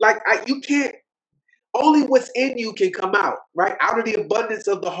 you can't. Only what's in you can come out, right? Out of the abundance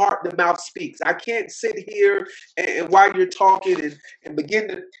of the heart, the mouth speaks. I can't sit here and while you're talking and begin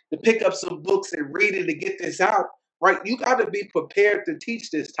to pick up some books and read it to get this out, right? You got to be prepared to teach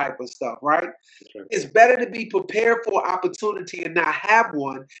this type of stuff, right? Okay. It's better to be prepared for opportunity and not have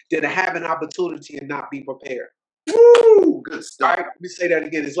one than to have an opportunity and not be prepared. Woo! Good stuff. Right? Let me say that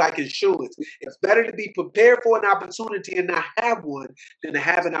again. It's like insurance. It's better to be prepared for an opportunity and not have one than to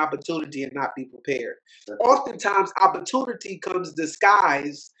have an opportunity and not be prepared. Oftentimes, opportunity comes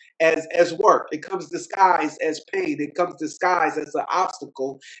disguised as work. It comes disguised as pain. It comes disguised as an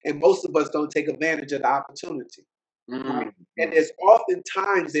obstacle, and most of us don't take advantage of the opportunity. Right? And there's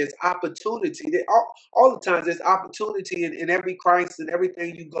opportunity. All the times there's opportunity in every crisis and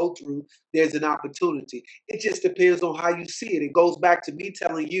everything you go through. There's an opportunity. It just depends on how you see it. It goes back to me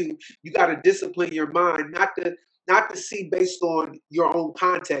telling you, you got to discipline your mind, not to see based on your own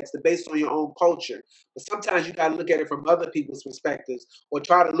context, but based on your own culture. But sometimes you got to look at it from other people's perspectives, or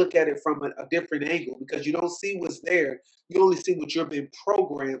try to look at it from a different angle, because you don't see what's there. You only see what you've been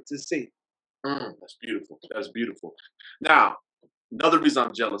programmed to see. That's beautiful. That's beautiful. Now, another reason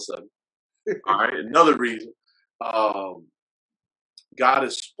I'm jealous of you. All right. Another reason. God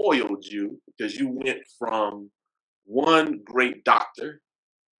has spoiled you because you went from one great doctor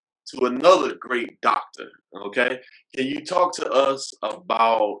to another great doctor. Okay. Can you talk to us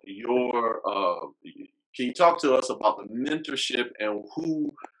about the mentorship and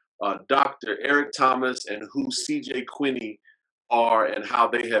who Dr. Eric Thomas and who CJ Quinney are and how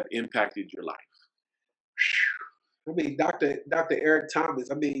they have impacted your life? I mean, Dr. Eric Thomas,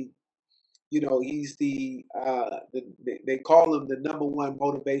 I mean, he's they call him the #1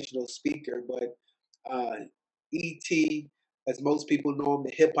 motivational speaker, but E.T., as most people know him,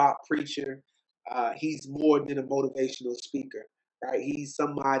 the hip hop preacher, he's more than a motivational speaker, right? He's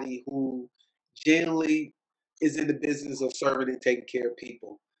somebody who generally is in the business of serving and taking care of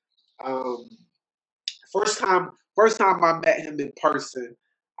people. First time I met him in person,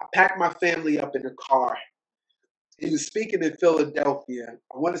 I packed my family up in a car. He was speaking in Philadelphia.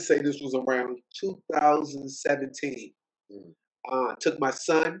 I want to say this was around 2017. Took my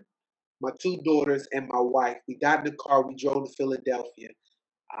son, my two daughters, and my wife. We got in the car. We drove to Philadelphia.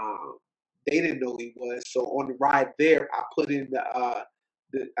 They didn't know who he was. So on the ride there, I put in I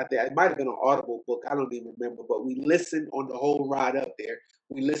think it might have been an Audible book. I don't even remember. But we listened on the whole ride up there.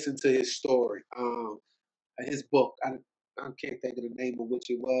 We listened to his story, his book. I can't think of the name of which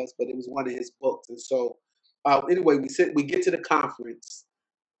it was, but it was one of his books. And so anyway, we get to the conference.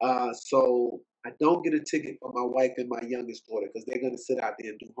 So I don't get a ticket for my wife and my youngest daughter because they're going to sit out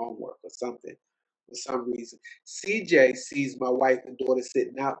there and do homework or something for some reason. CJ sees my wife and daughter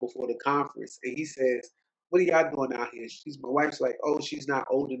sitting out before the conference, and he says, "What are y'all doing out here?" My wife's like, "Oh, she's not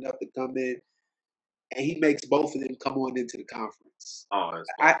old enough to come in," and he makes both of them come on into the conference. Oh,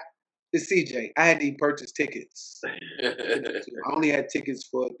 that's It's CJ. I hadn't even purchased tickets. I only had 3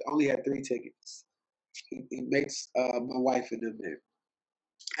 tickets. He makes my wife and them there.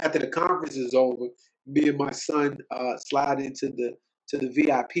 After the conference is over, me and my son slide into the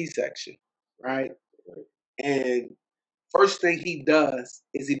VIP section, right? And first thing he does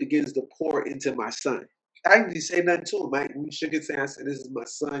is he begins to pour into my son. I didn't even say nothing to him. We shook his hand. I said, "This is my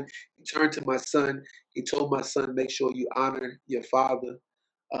son." He turned to my son. He told my son, "Make sure you honor your father,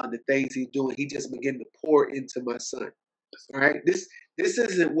 the things he's doing." He just began to pour into my son. All right. This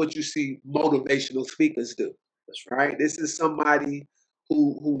isn't what you see motivational speakers do. That's right. This is somebody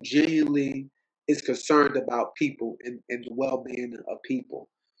who genuinely is concerned about people and the well-being of people.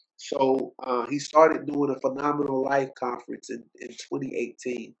 So he started doing a Phenomenal Life conference in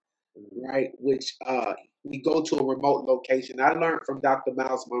 2018, right? Which we go to a remote location. I learned from Dr.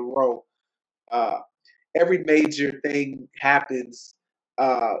 Miles Monroe. Every major thing happens,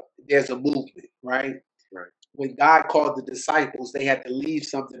 there's a movement, right? Right. When God called the disciples, they had to leave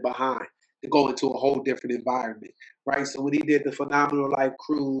something behind. to go into a whole different environment, right? So when he did the Phenomenal Life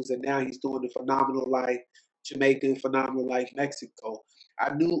cruise, and now he's doing the Phenomenal Life Jamaica, Phenomenal Life Mexico,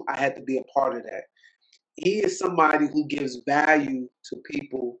 I knew I had to be a part of that. He is somebody who gives value to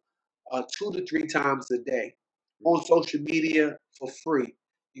people 2 to 3 times a day on social media for free.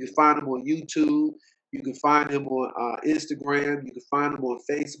 You can find him on YouTube. You can find him on Instagram. You can find him on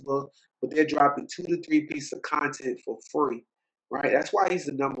Facebook. But they're dropping 2 to 3 pieces of content for free, right? That's why he's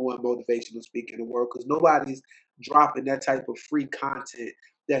the #1 motivational speaker in the world, because nobody's dropping that type of free content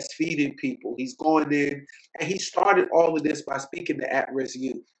that's feeding people. He's going in, and he started all of this by speaking to at-risk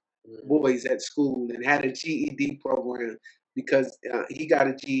youth, boys at school, and had a GED program because he got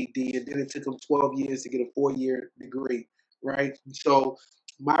a GED, and then it took him 12 years to get a 4-year degree, right? So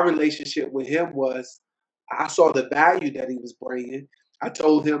my relationship with him was, I saw the value that he was bringing. I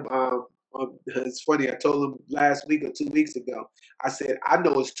told him, it's funny, I told him last week or 2 weeks ago, I said, I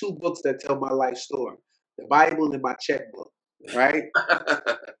know it's 2 books that tell my life story, the Bible and my checkbook, right?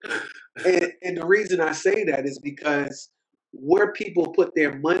 And the reason I say that is because where people put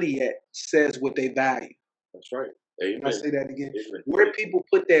their money at says what they value. That's right. Can I Amen. say that again? Amen. Where people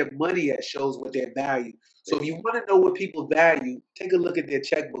put their money at shows what they value. So if you want to know what people value, take a look at their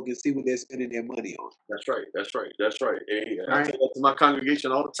checkbook and see what they're spending their money on. That's right. That's right. That's right. Hey, I Right. tell that to my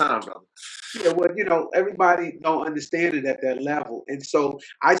congregation all the time, brother. Yeah, well, everybody don't understand it at that level. And so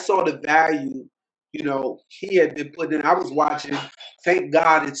I saw the value, he had been putting in. I was watching, thank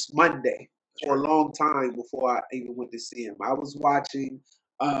God it's Monday, for a long time before I even went to see him. I was watching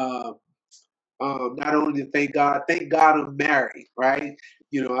not only thank God I'm married, right?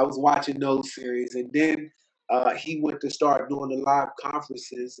 I was watching those series, and then he went to start doing the live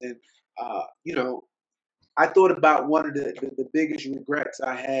conferences, and I thought about one of the biggest regrets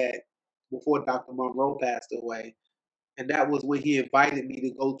I had before Dr. Monroe passed away, and that was when he invited me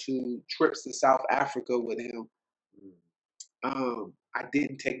to go to trips to South Africa with him. I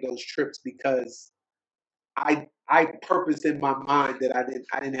didn't take those trips because I purposed in my mind that I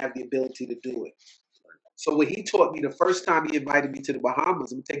didn't have the ability to do it. So when he taught me the first time he invited me to the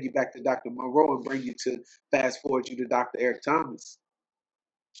Bahamas, I'm gonna take you back to Dr. Monroe and bring you to fast forward you to Dr. Eric Thomas.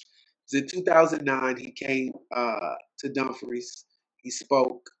 It was in 2009. He came to Dumfries. He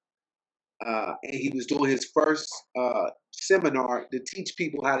spoke, and he was doing his first seminar to teach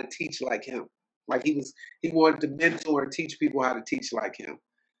people how to teach like him. Like he wanted to mentor and teach people how to teach like him.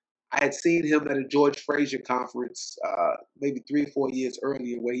 I had seen him at a George Fraser conference maybe 3 or 4 years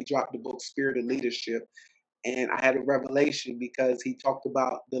earlier, where he dropped the book Spirit of Leadership. And I had a revelation because he talked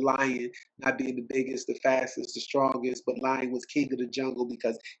about the lion not being the biggest, the fastest, the strongest, but lion was king of the jungle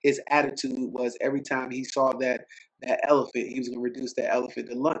because his attitude was every time he saw that elephant, he was going to reduce that elephant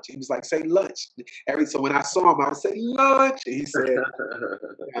to lunch. He was like, say lunch. So when I saw him, I would say lunch. And he said,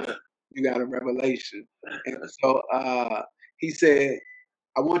 you got a revelation. And so he said,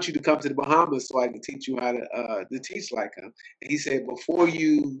 I want you to come to the Bahamas so I can teach you how to teach like him. And he said, before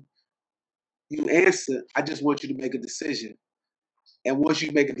you answer, I just want you to make a decision. And once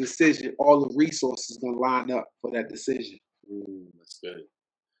you make a decision, all the resources are going to line up for that decision. That's good.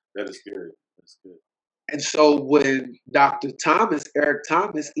 That is good. That's good. And so when Dr. Thomas, Eric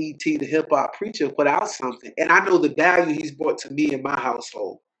Thomas, E.T. the hip hop preacher, put out something, and I know the value he's brought to me and my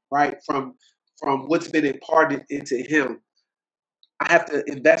household, right? From what's been imparted into him, I have to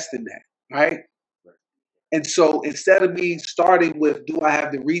invest in that, right? And so instead of me starting with, do I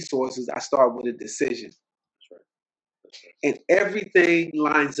have the resources, I start with a decision. That's right. That's right. And everything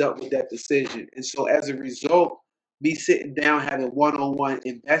lines up with that decision. And so as a result, me sitting down, having one-on-one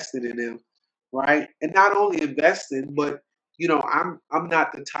investing in them, right? And not only investing, but I'm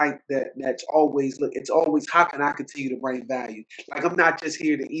not the type that's always it's always, how can I continue to bring value? Like, I'm not just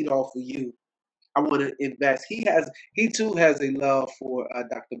here to eat off of you. I want to invest. He too has a love for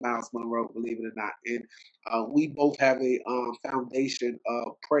Dr. Miles Monroe, believe it or not, and we both have a foundation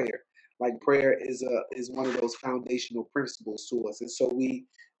of prayer. Like, prayer is one of those foundational principles to us, and so we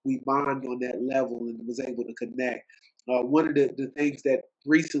bond on that level and was able to connect. One of the things that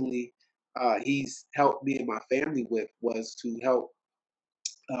recently he's helped me and my family with was to help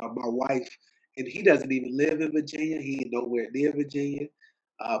my wife, and he doesn't even live in Virginia. He ain't nowhere near Virginia.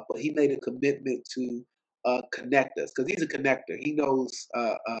 But he made a commitment to connect us because he's a connector. He knows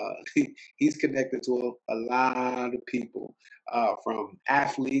he's connected to a lot of people, from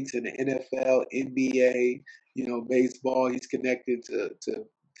athletes in the NFL, NBA, baseball. He's connected to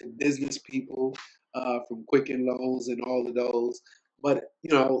business people from Quicken Loans and all of those. But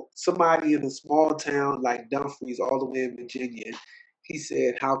somebody in a small town like Dumfries, all the way in Virginia, he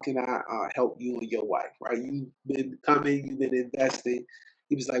said, "How can I help you and your wife? Right? You've been coming, you've been investing."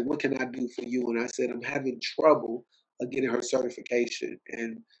 He was like, "What can I do for you?" And I said, "I'm having trouble getting her certification."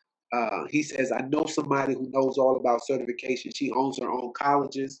 And he says, "I know somebody who knows all about certification. She owns her own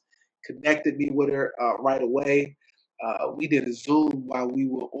colleges." Connected me with her right away. We did a Zoom while we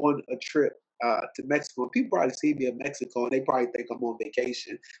were on a trip to Mexico. People probably see me in Mexico and they probably think I'm on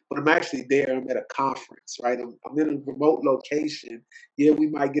vacation, but I'm actually there. I'm at a conference, right? I'm in a remote location. Yeah, we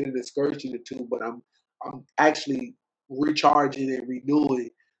might get an excursion or two, but I'm actually recharging and renewing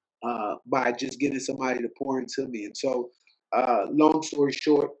by just getting somebody to pour into me. And so, long story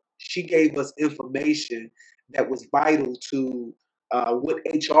short, she gave us information that was vital to what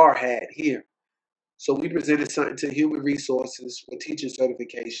HR had here. So we presented something to human resources for teacher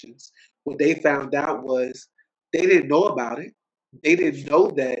certifications. What they found out was they didn't know about it. They didn't know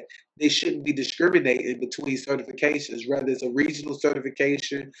that they shouldn't be discriminating between certifications, whether it's a regional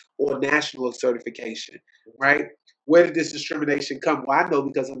certification or national certification, right? Where did this discrimination come? Well, I know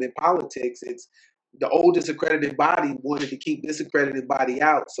because I'm in politics. It's the oldest accredited body wanted to keep this accredited body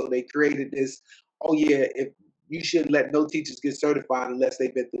out, so they created this. Oh yeah, if you shouldn't let no teachers get certified unless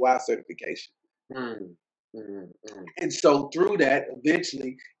they've been through our certification. Mm, mm, mm. And so through that,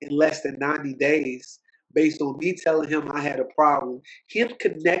 eventually, in less than 90 days, based on me telling him I had a problem, him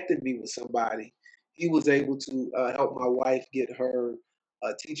connecting me with somebody, he was able to help my wife get her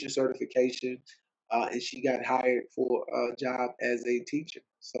teacher certification, and she got hired for a job as a teacher.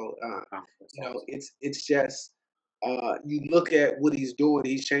 So Wow, that's you know, awesome. it's just you look at what he's doing.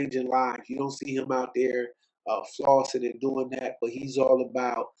 He's changing lives. You don't see him out there flossing and doing that, but he's all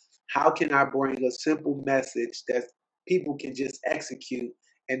about how can I bring a simple message that people can just execute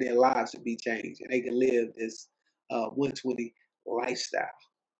and their lives will be changed and they can live this 120 lifestyle.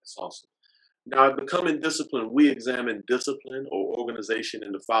 That's awesome. Now, at Becoming Disciplined, we examine discipline or organization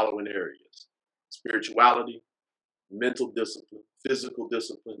in the following areas: spirituality, mental discipline, physical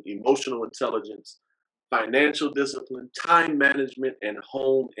discipline, emotional intelligence, financial discipline, time management, and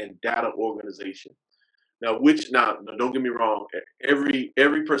home and data organization. Now, don't get me wrong. Every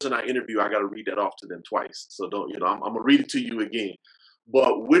person I interview, I got to read that off to them twice. So don't, I'm gonna read it to you again.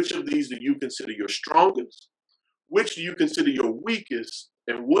 But which of these do you consider your strongest? Which do you consider your weakest?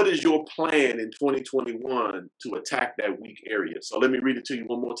 And what is your plan in 2021 to attack that weak area? So let me read it to you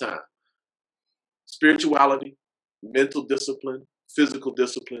one more time: spirituality, mental discipline, physical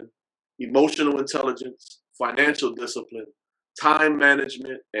discipline, emotional intelligence, financial discipline, time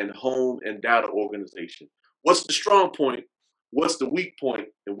management, and home and data organization. What's the strong point? What's the weak point?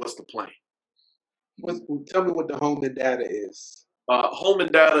 And what's the plan? Tell me what the home and data is. Home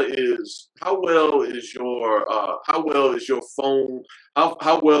and data is how well is your phone?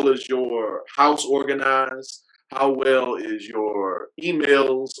 How well is your house organized? How well is your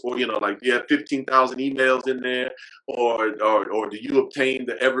emails? Or like, do you have 15,000 emails in there, or do you obtain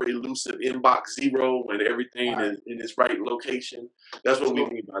the ever elusive inbox zero when everything is in its right location? That's what we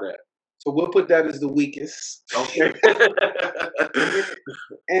mean by that. So we'll put that as the weakest. Okay.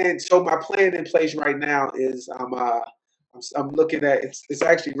 And so my plan in place right now is I'm looking at it's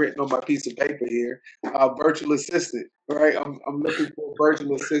actually written on my piece of paper here. Virtual assistant, right? I'm looking for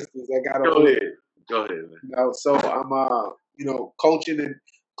virtual assistants. I got Go ahead, man. So I'm coaching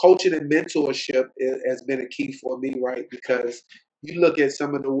and mentorship has been a key for me, right? Because you look at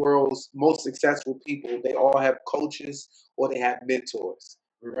some of the world's most successful people, they all have coaches or they have mentors,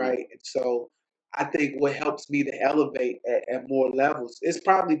 right? And so I think what helps me to elevate at more levels is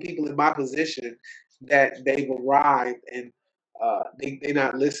probably people in my position that they've arrived and they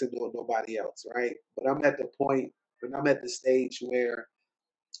not listening to nobody else, right? But I'm at the point when I'm at the stage where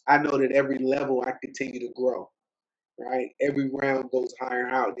I know that every level I continue to grow, right? Every round goes higher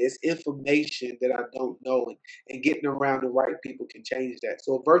and higher. There's information that I don't know, and getting around the right people can change that.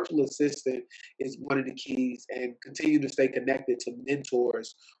 So a virtual assistant is one of the keys, and continue to stay connected to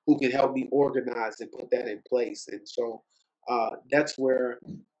mentors who can help me organize and put that in place. And so that's where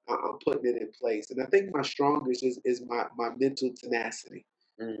I'm putting it in place. And I think my strongest is my mental tenacity,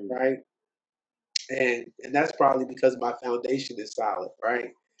 right? And that's probably because my foundation is solid,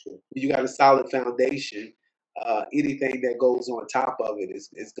 right? When you got a solid foundation, anything that goes on top of it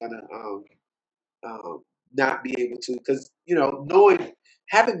is gonna not be able to, because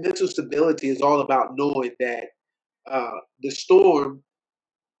having mental stability is all about knowing that the storm,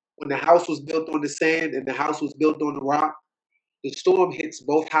 when the house was built on the sand and the house was built on the rock, the storm hits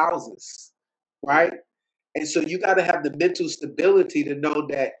both houses, right? And so you got to have the mental stability to know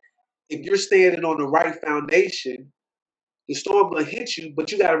that if you're standing on the right foundation, the storm will hit you,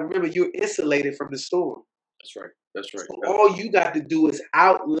 but you got to remember you're insulated from the storm. That's right. That's right. So all you got to do is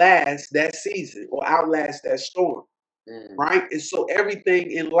outlast that season or outlast that storm. right? And so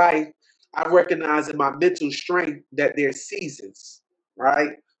everything in life, I recognize in my mental strength that there's seasons,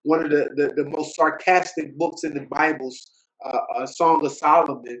 right? One of the most sarcastic books in the Bible's a Song of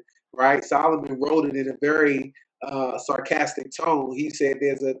Solomon, right? Solomon wrote it in a very sarcastic tone. He said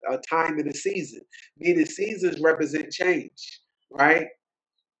there's a time and a season, meaning seasons represent change, right?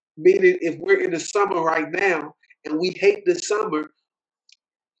 Meaning if we're in the summer right now and we hate the summer,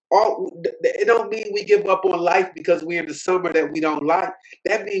 it don't mean we give up on life because we're in the summer that we don't like.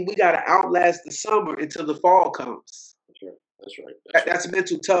 That means we got to outlast the summer until the fall comes. That's right. That's right. That's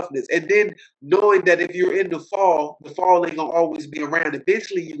mental toughness. And then knowing that if you're in the fall ain't gonna always be around.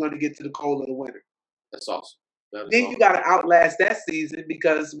 Eventually, you're gonna get to the cold of the winter. That's awesome. Then you got to outlast that season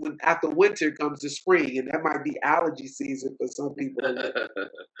because when after winter comes the spring, and that might be allergy season for some people.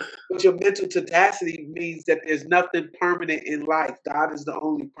 But your mental tenacity means that there's nothing permanent in life. God is the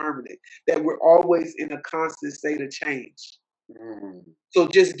only permanent. That we're always in a constant state of change. So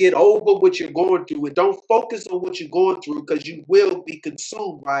just get over what you're going through and don't focus on what you're going through because you will be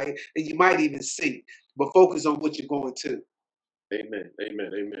consumed by it and you might even sink. But focus on what you're going to. Amen.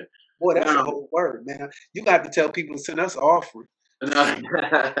 Amen. Amen. Boy, that's a whole word, man. You got to tell people to send us an offering.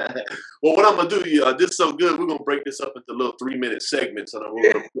 Well, what I'm gonna do, this is so good. We're gonna break this up into little 3-minute segments, and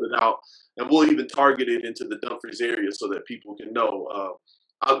we're gonna put it out, and we'll even target it into the Dumfries area so that people can know.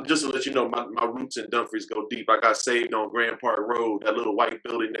 Just to let you know, my roots in Dumfries go deep. I got saved on Grand Park Road, that little white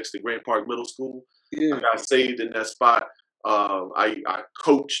building next to Grand Park Middle School. Yeah. I got saved in that spot. I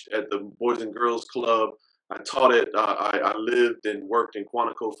coached at the Boys and Girls Club. I taught it. I lived and worked in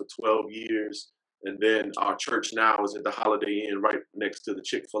Quantico for 12 years. And then our church now is at the Holiday Inn right next to the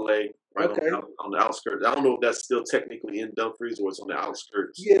Chick-fil-A, right on the outskirts. I don't know if that's still technically in Dumfries or it's on the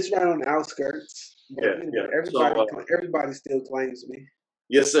outskirts. Yeah, it's right on the outskirts. But, Yeah. Everybody still claims me.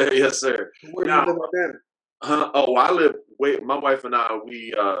 Yes, sir. Yes, sir. Where do you live now? I live. My wife and I,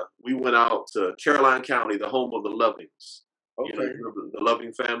 we went out to Caroline County, the home of the Lovings. Okay. You know, the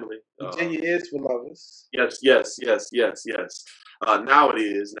Loving family. Virginia is for lovers. Yes. Now it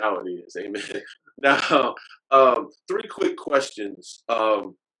is. Amen. Now, 3 quick questions.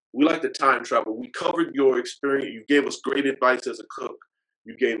 We like to time travel. We covered your experience. You gave us great advice as a cook.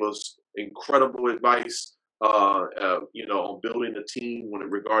 You gave us incredible advice, on building a team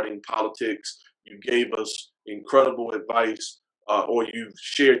regarding politics. You gave us incredible advice, or you've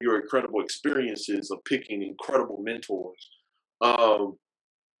shared your incredible experiences of picking incredible mentors.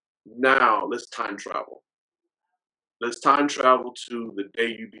 Now let's time travel. Let's time travel to the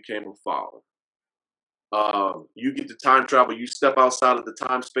day you became a father. You get to time travel. You step outside of the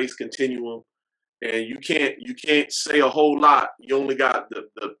time-space continuum, and you can't say a whole lot. You only got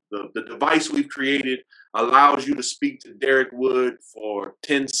the device we've created allows you to speak to Derek Wood for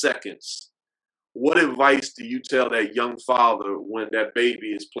 10 seconds. What advice do you tell that young father when that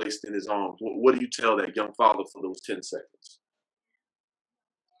baby is placed in his arms? What do you tell that young father for those 10 seconds?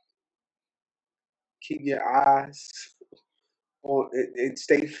 Keep your eyes on and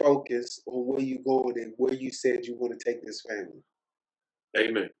stay focused on where you're going and where you said you want to take this family.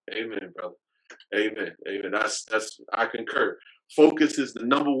 Amen. Amen, brother. Amen. Amen. That's I concur. Focus is the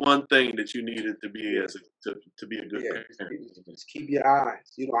number one thing that you needed to be to be a good parent. Just keep your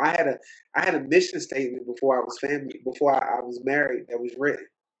eyes. I had a mission statement before I was married that was written.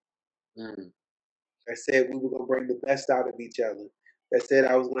 I said we were gonna bring the best out of each other. That said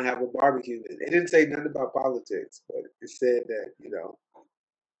I was gonna have a barbecue. It didn't say nothing about politics, but it said that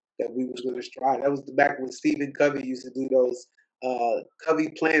that we was gonna strive. That was back when Stephen Covey used to do those Covey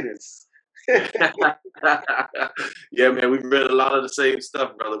planners. Yeah, man, we've read a lot of the same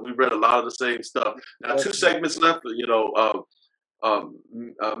stuff, brother. We've read a lot of the same stuff. Now, 2 segments left.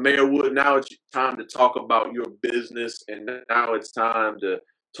 Mayor Wood, now it's time to talk about your business, and now it's time to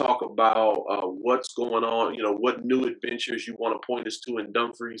talk about what's going on. What new adventures you want to point us to in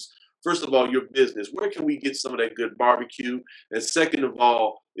Dumfries. First of all, your business. Where can we get some of that good barbecue? And second of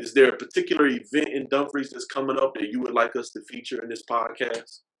all, is there a particular event in Dumfries that's coming up that you would like us to feature in this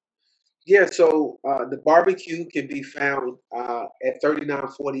podcast? Yeah, so the barbecue can be found at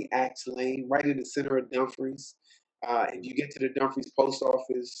 3940 Axe Lane, right in the center of Dumfries. If you get to the Dumfries post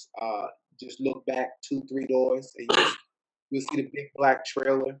office, just look back 2-3 doors, and you'll see the big black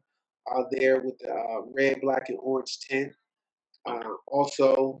trailer there with the red, black, and orange tent.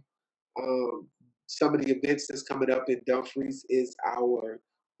 Also, some of the events that's coming up in Dumfries is our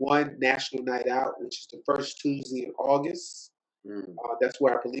One National Night Out, which is the first Tuesday in August. That's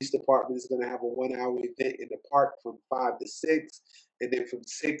where our police department is going to have a 1-hour event in the park from 5 to 6. And then from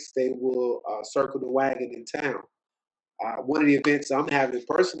 6, they will circle the wagon in town. One of the events I'm having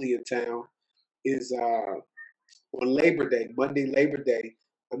personally in town is on Labor Day, Monday, Labor Day,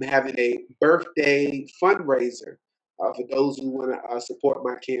 I'm having a birthday fundraiser for those who want to support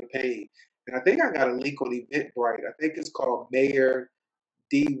my campaign. And I think I got a link on Eventbrite. I think it's called Mayor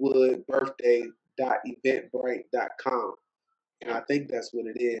D Wood Birthday.eventbrite.com. And I think that's what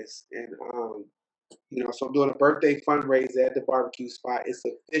it is. And, so I'm doing a birthday fundraiser at the barbecue spot. It's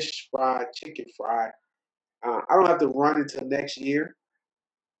a fish fry, chicken fry. I don't have to run until next year.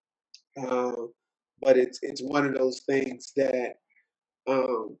 But it's one of those things that,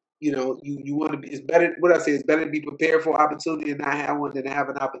 you want to be, it's better, what I say, it's better to be prepared for opportunity and not have one than to have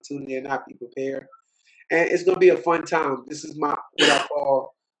an opportunity and not be prepared. And it's going to be a fun time. This is what I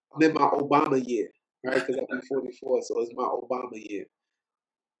call, I'm in my Obama year, right? Because I'll be 44, so it's my Obama year.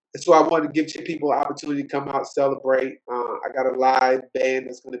 And so I want to give people an opportunity to come out, celebrate. I got a live band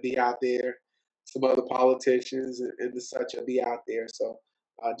that's going to be out there. Some other politicians and the such will be out there. So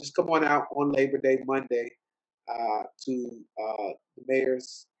just come on out on Labor Day, Monday, to the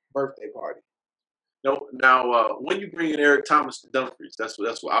mayor's birthday party. Now, when you bring in Eric Thomas to Dumfries, that's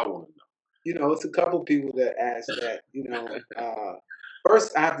what I want to know. It's a couple people that ask that.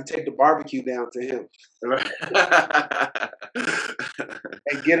 First, I have to take the barbecue down to him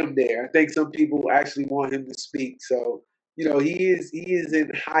and get him there. I think some people actually want him to speak. So, he is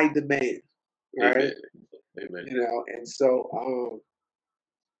in high demand, right? Amen. And so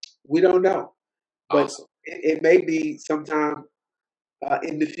we don't know, but awesome. it may be sometime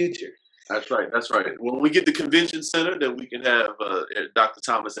in the future. That's right. When we get the convention center, then we can have Dr.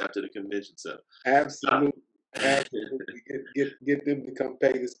 Thomas after the convention center. Absolutely. Get them to come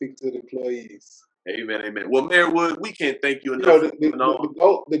pay to speak to the employees. Amen. Well, Mayor Wood, we can't thank you enough.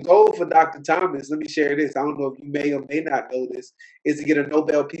 The goal for Dr. Thomas, let me share this. I don't know if you may or may not know this, is to get a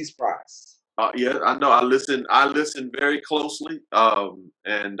Nobel Peace Prize. Yeah, I know. I listen very closely. I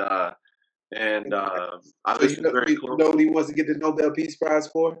listen very closely. You know what he wants to get the Nobel Peace Prize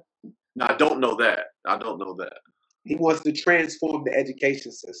for? No, I don't know that. He wants to transform the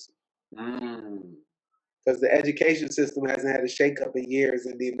education system. Because the education system hasn't had a shakeup in years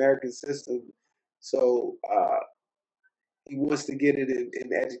in the American system. So he wants to get it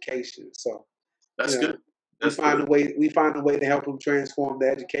in education. So that's good. We find a way to help him transform the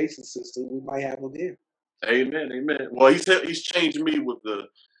education system. We might have him here. Amen. Well, he's changed me with the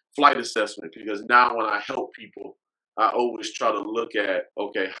flight assessment, because now when I help people, I always try to look at,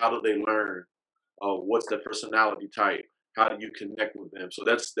 okay, how do they learn? What's their personality type? How do you connect with them? So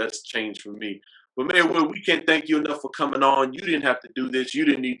that's changed for me. But Mayor Wood, we can't thank you enough for coming on. You didn't have to do this. You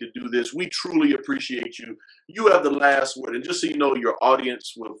didn't need to do this. We truly appreciate you. You have the last word. And just so you know, your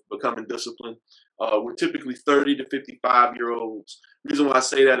audience with Becoming Disciplined, we're typically 30 to 55-year-olds. The reason why I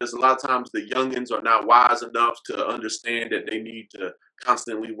say that is a lot of times the youngins are not wise enough to understand that they need to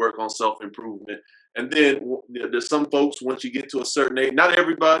constantly work on self-improvement. And then there's some folks, once you get to a certain age, not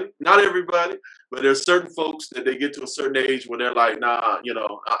everybody, but there's certain folks that they get to a certain age where they're like, nah,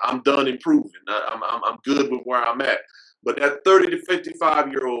 I'm done improving. I'm good with where I'm at. But that 30 to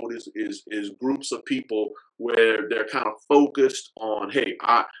 55-year-old is groups of people where they're kind of focused on, hey,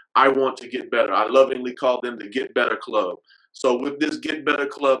 I want to get better. I lovingly call them the Get Better Club. So with this Get Better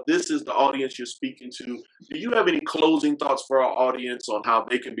Club, this is the audience you're speaking to. Do you have any closing thoughts for our audience on how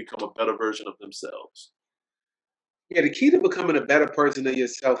they can become a better version of themselves? Yeah, the key to becoming a better person of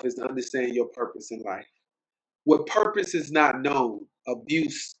yourself is to understand your purpose in life. Where purpose is not known,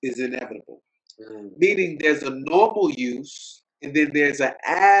 abuse is inevitable. Meaning there's a normal use and then there's an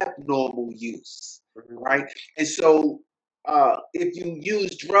abnormal use, right? And so if you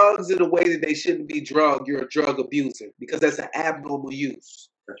use drugs in a way that they shouldn't be drugged, you're a drug abuser, because that's an abnormal use.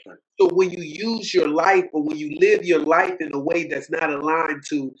 That's right. So when you use your life, or when you live your life in a way that's not aligned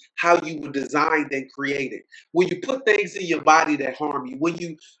to how you were designed and created, when you put things in your body that harm you, when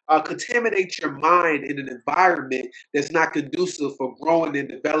you contaminate your mind in an environment that's not conducive for growing and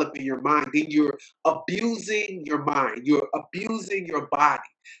developing your mind, then you're abusing your mind, you're abusing your body.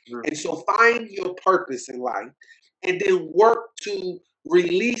 And so find your purpose in life, and then work to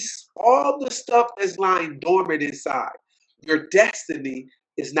release all the stuff that's lying dormant inside. Your destiny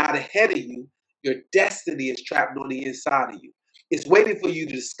is not ahead of you. Your destiny is trapped on the inside of you. It's waiting for you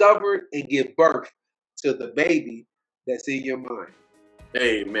to discover it and give birth to the baby that's in your mind.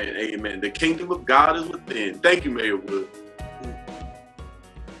 Amen. The kingdom of God is within. Thank you, Mayor Wood.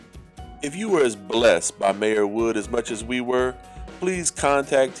 If you were as blessed by Mayor Wood as much as we were, please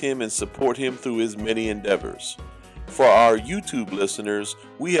contact him and support him through his many endeavors. For our YouTube listeners,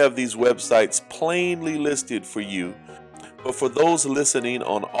 we have these websites plainly listed for you. But for those listening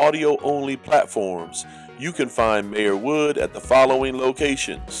on audio-only platforms, you can find Mayor Wood at the following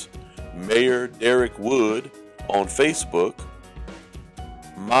locations: Mayor Derek Wood on Facebook,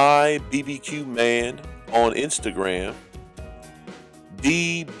 My BBQ Man on Instagram,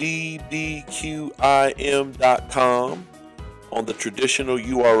 dbbqim.com on the traditional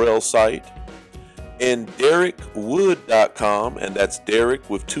URL site, and DerekWood.com, and that's Derek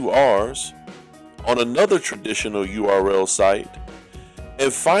with 2 R's, on another traditional URL site.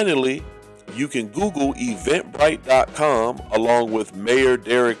 And finally, you can Google Eventbrite.com along with Mayor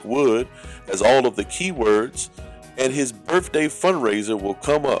Derek Wood as all of the keywords, and his birthday fundraiser will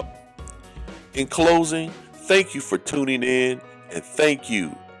come up. In closing, thank you for tuning in, and thank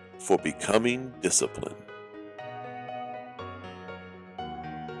you for becoming disciplined.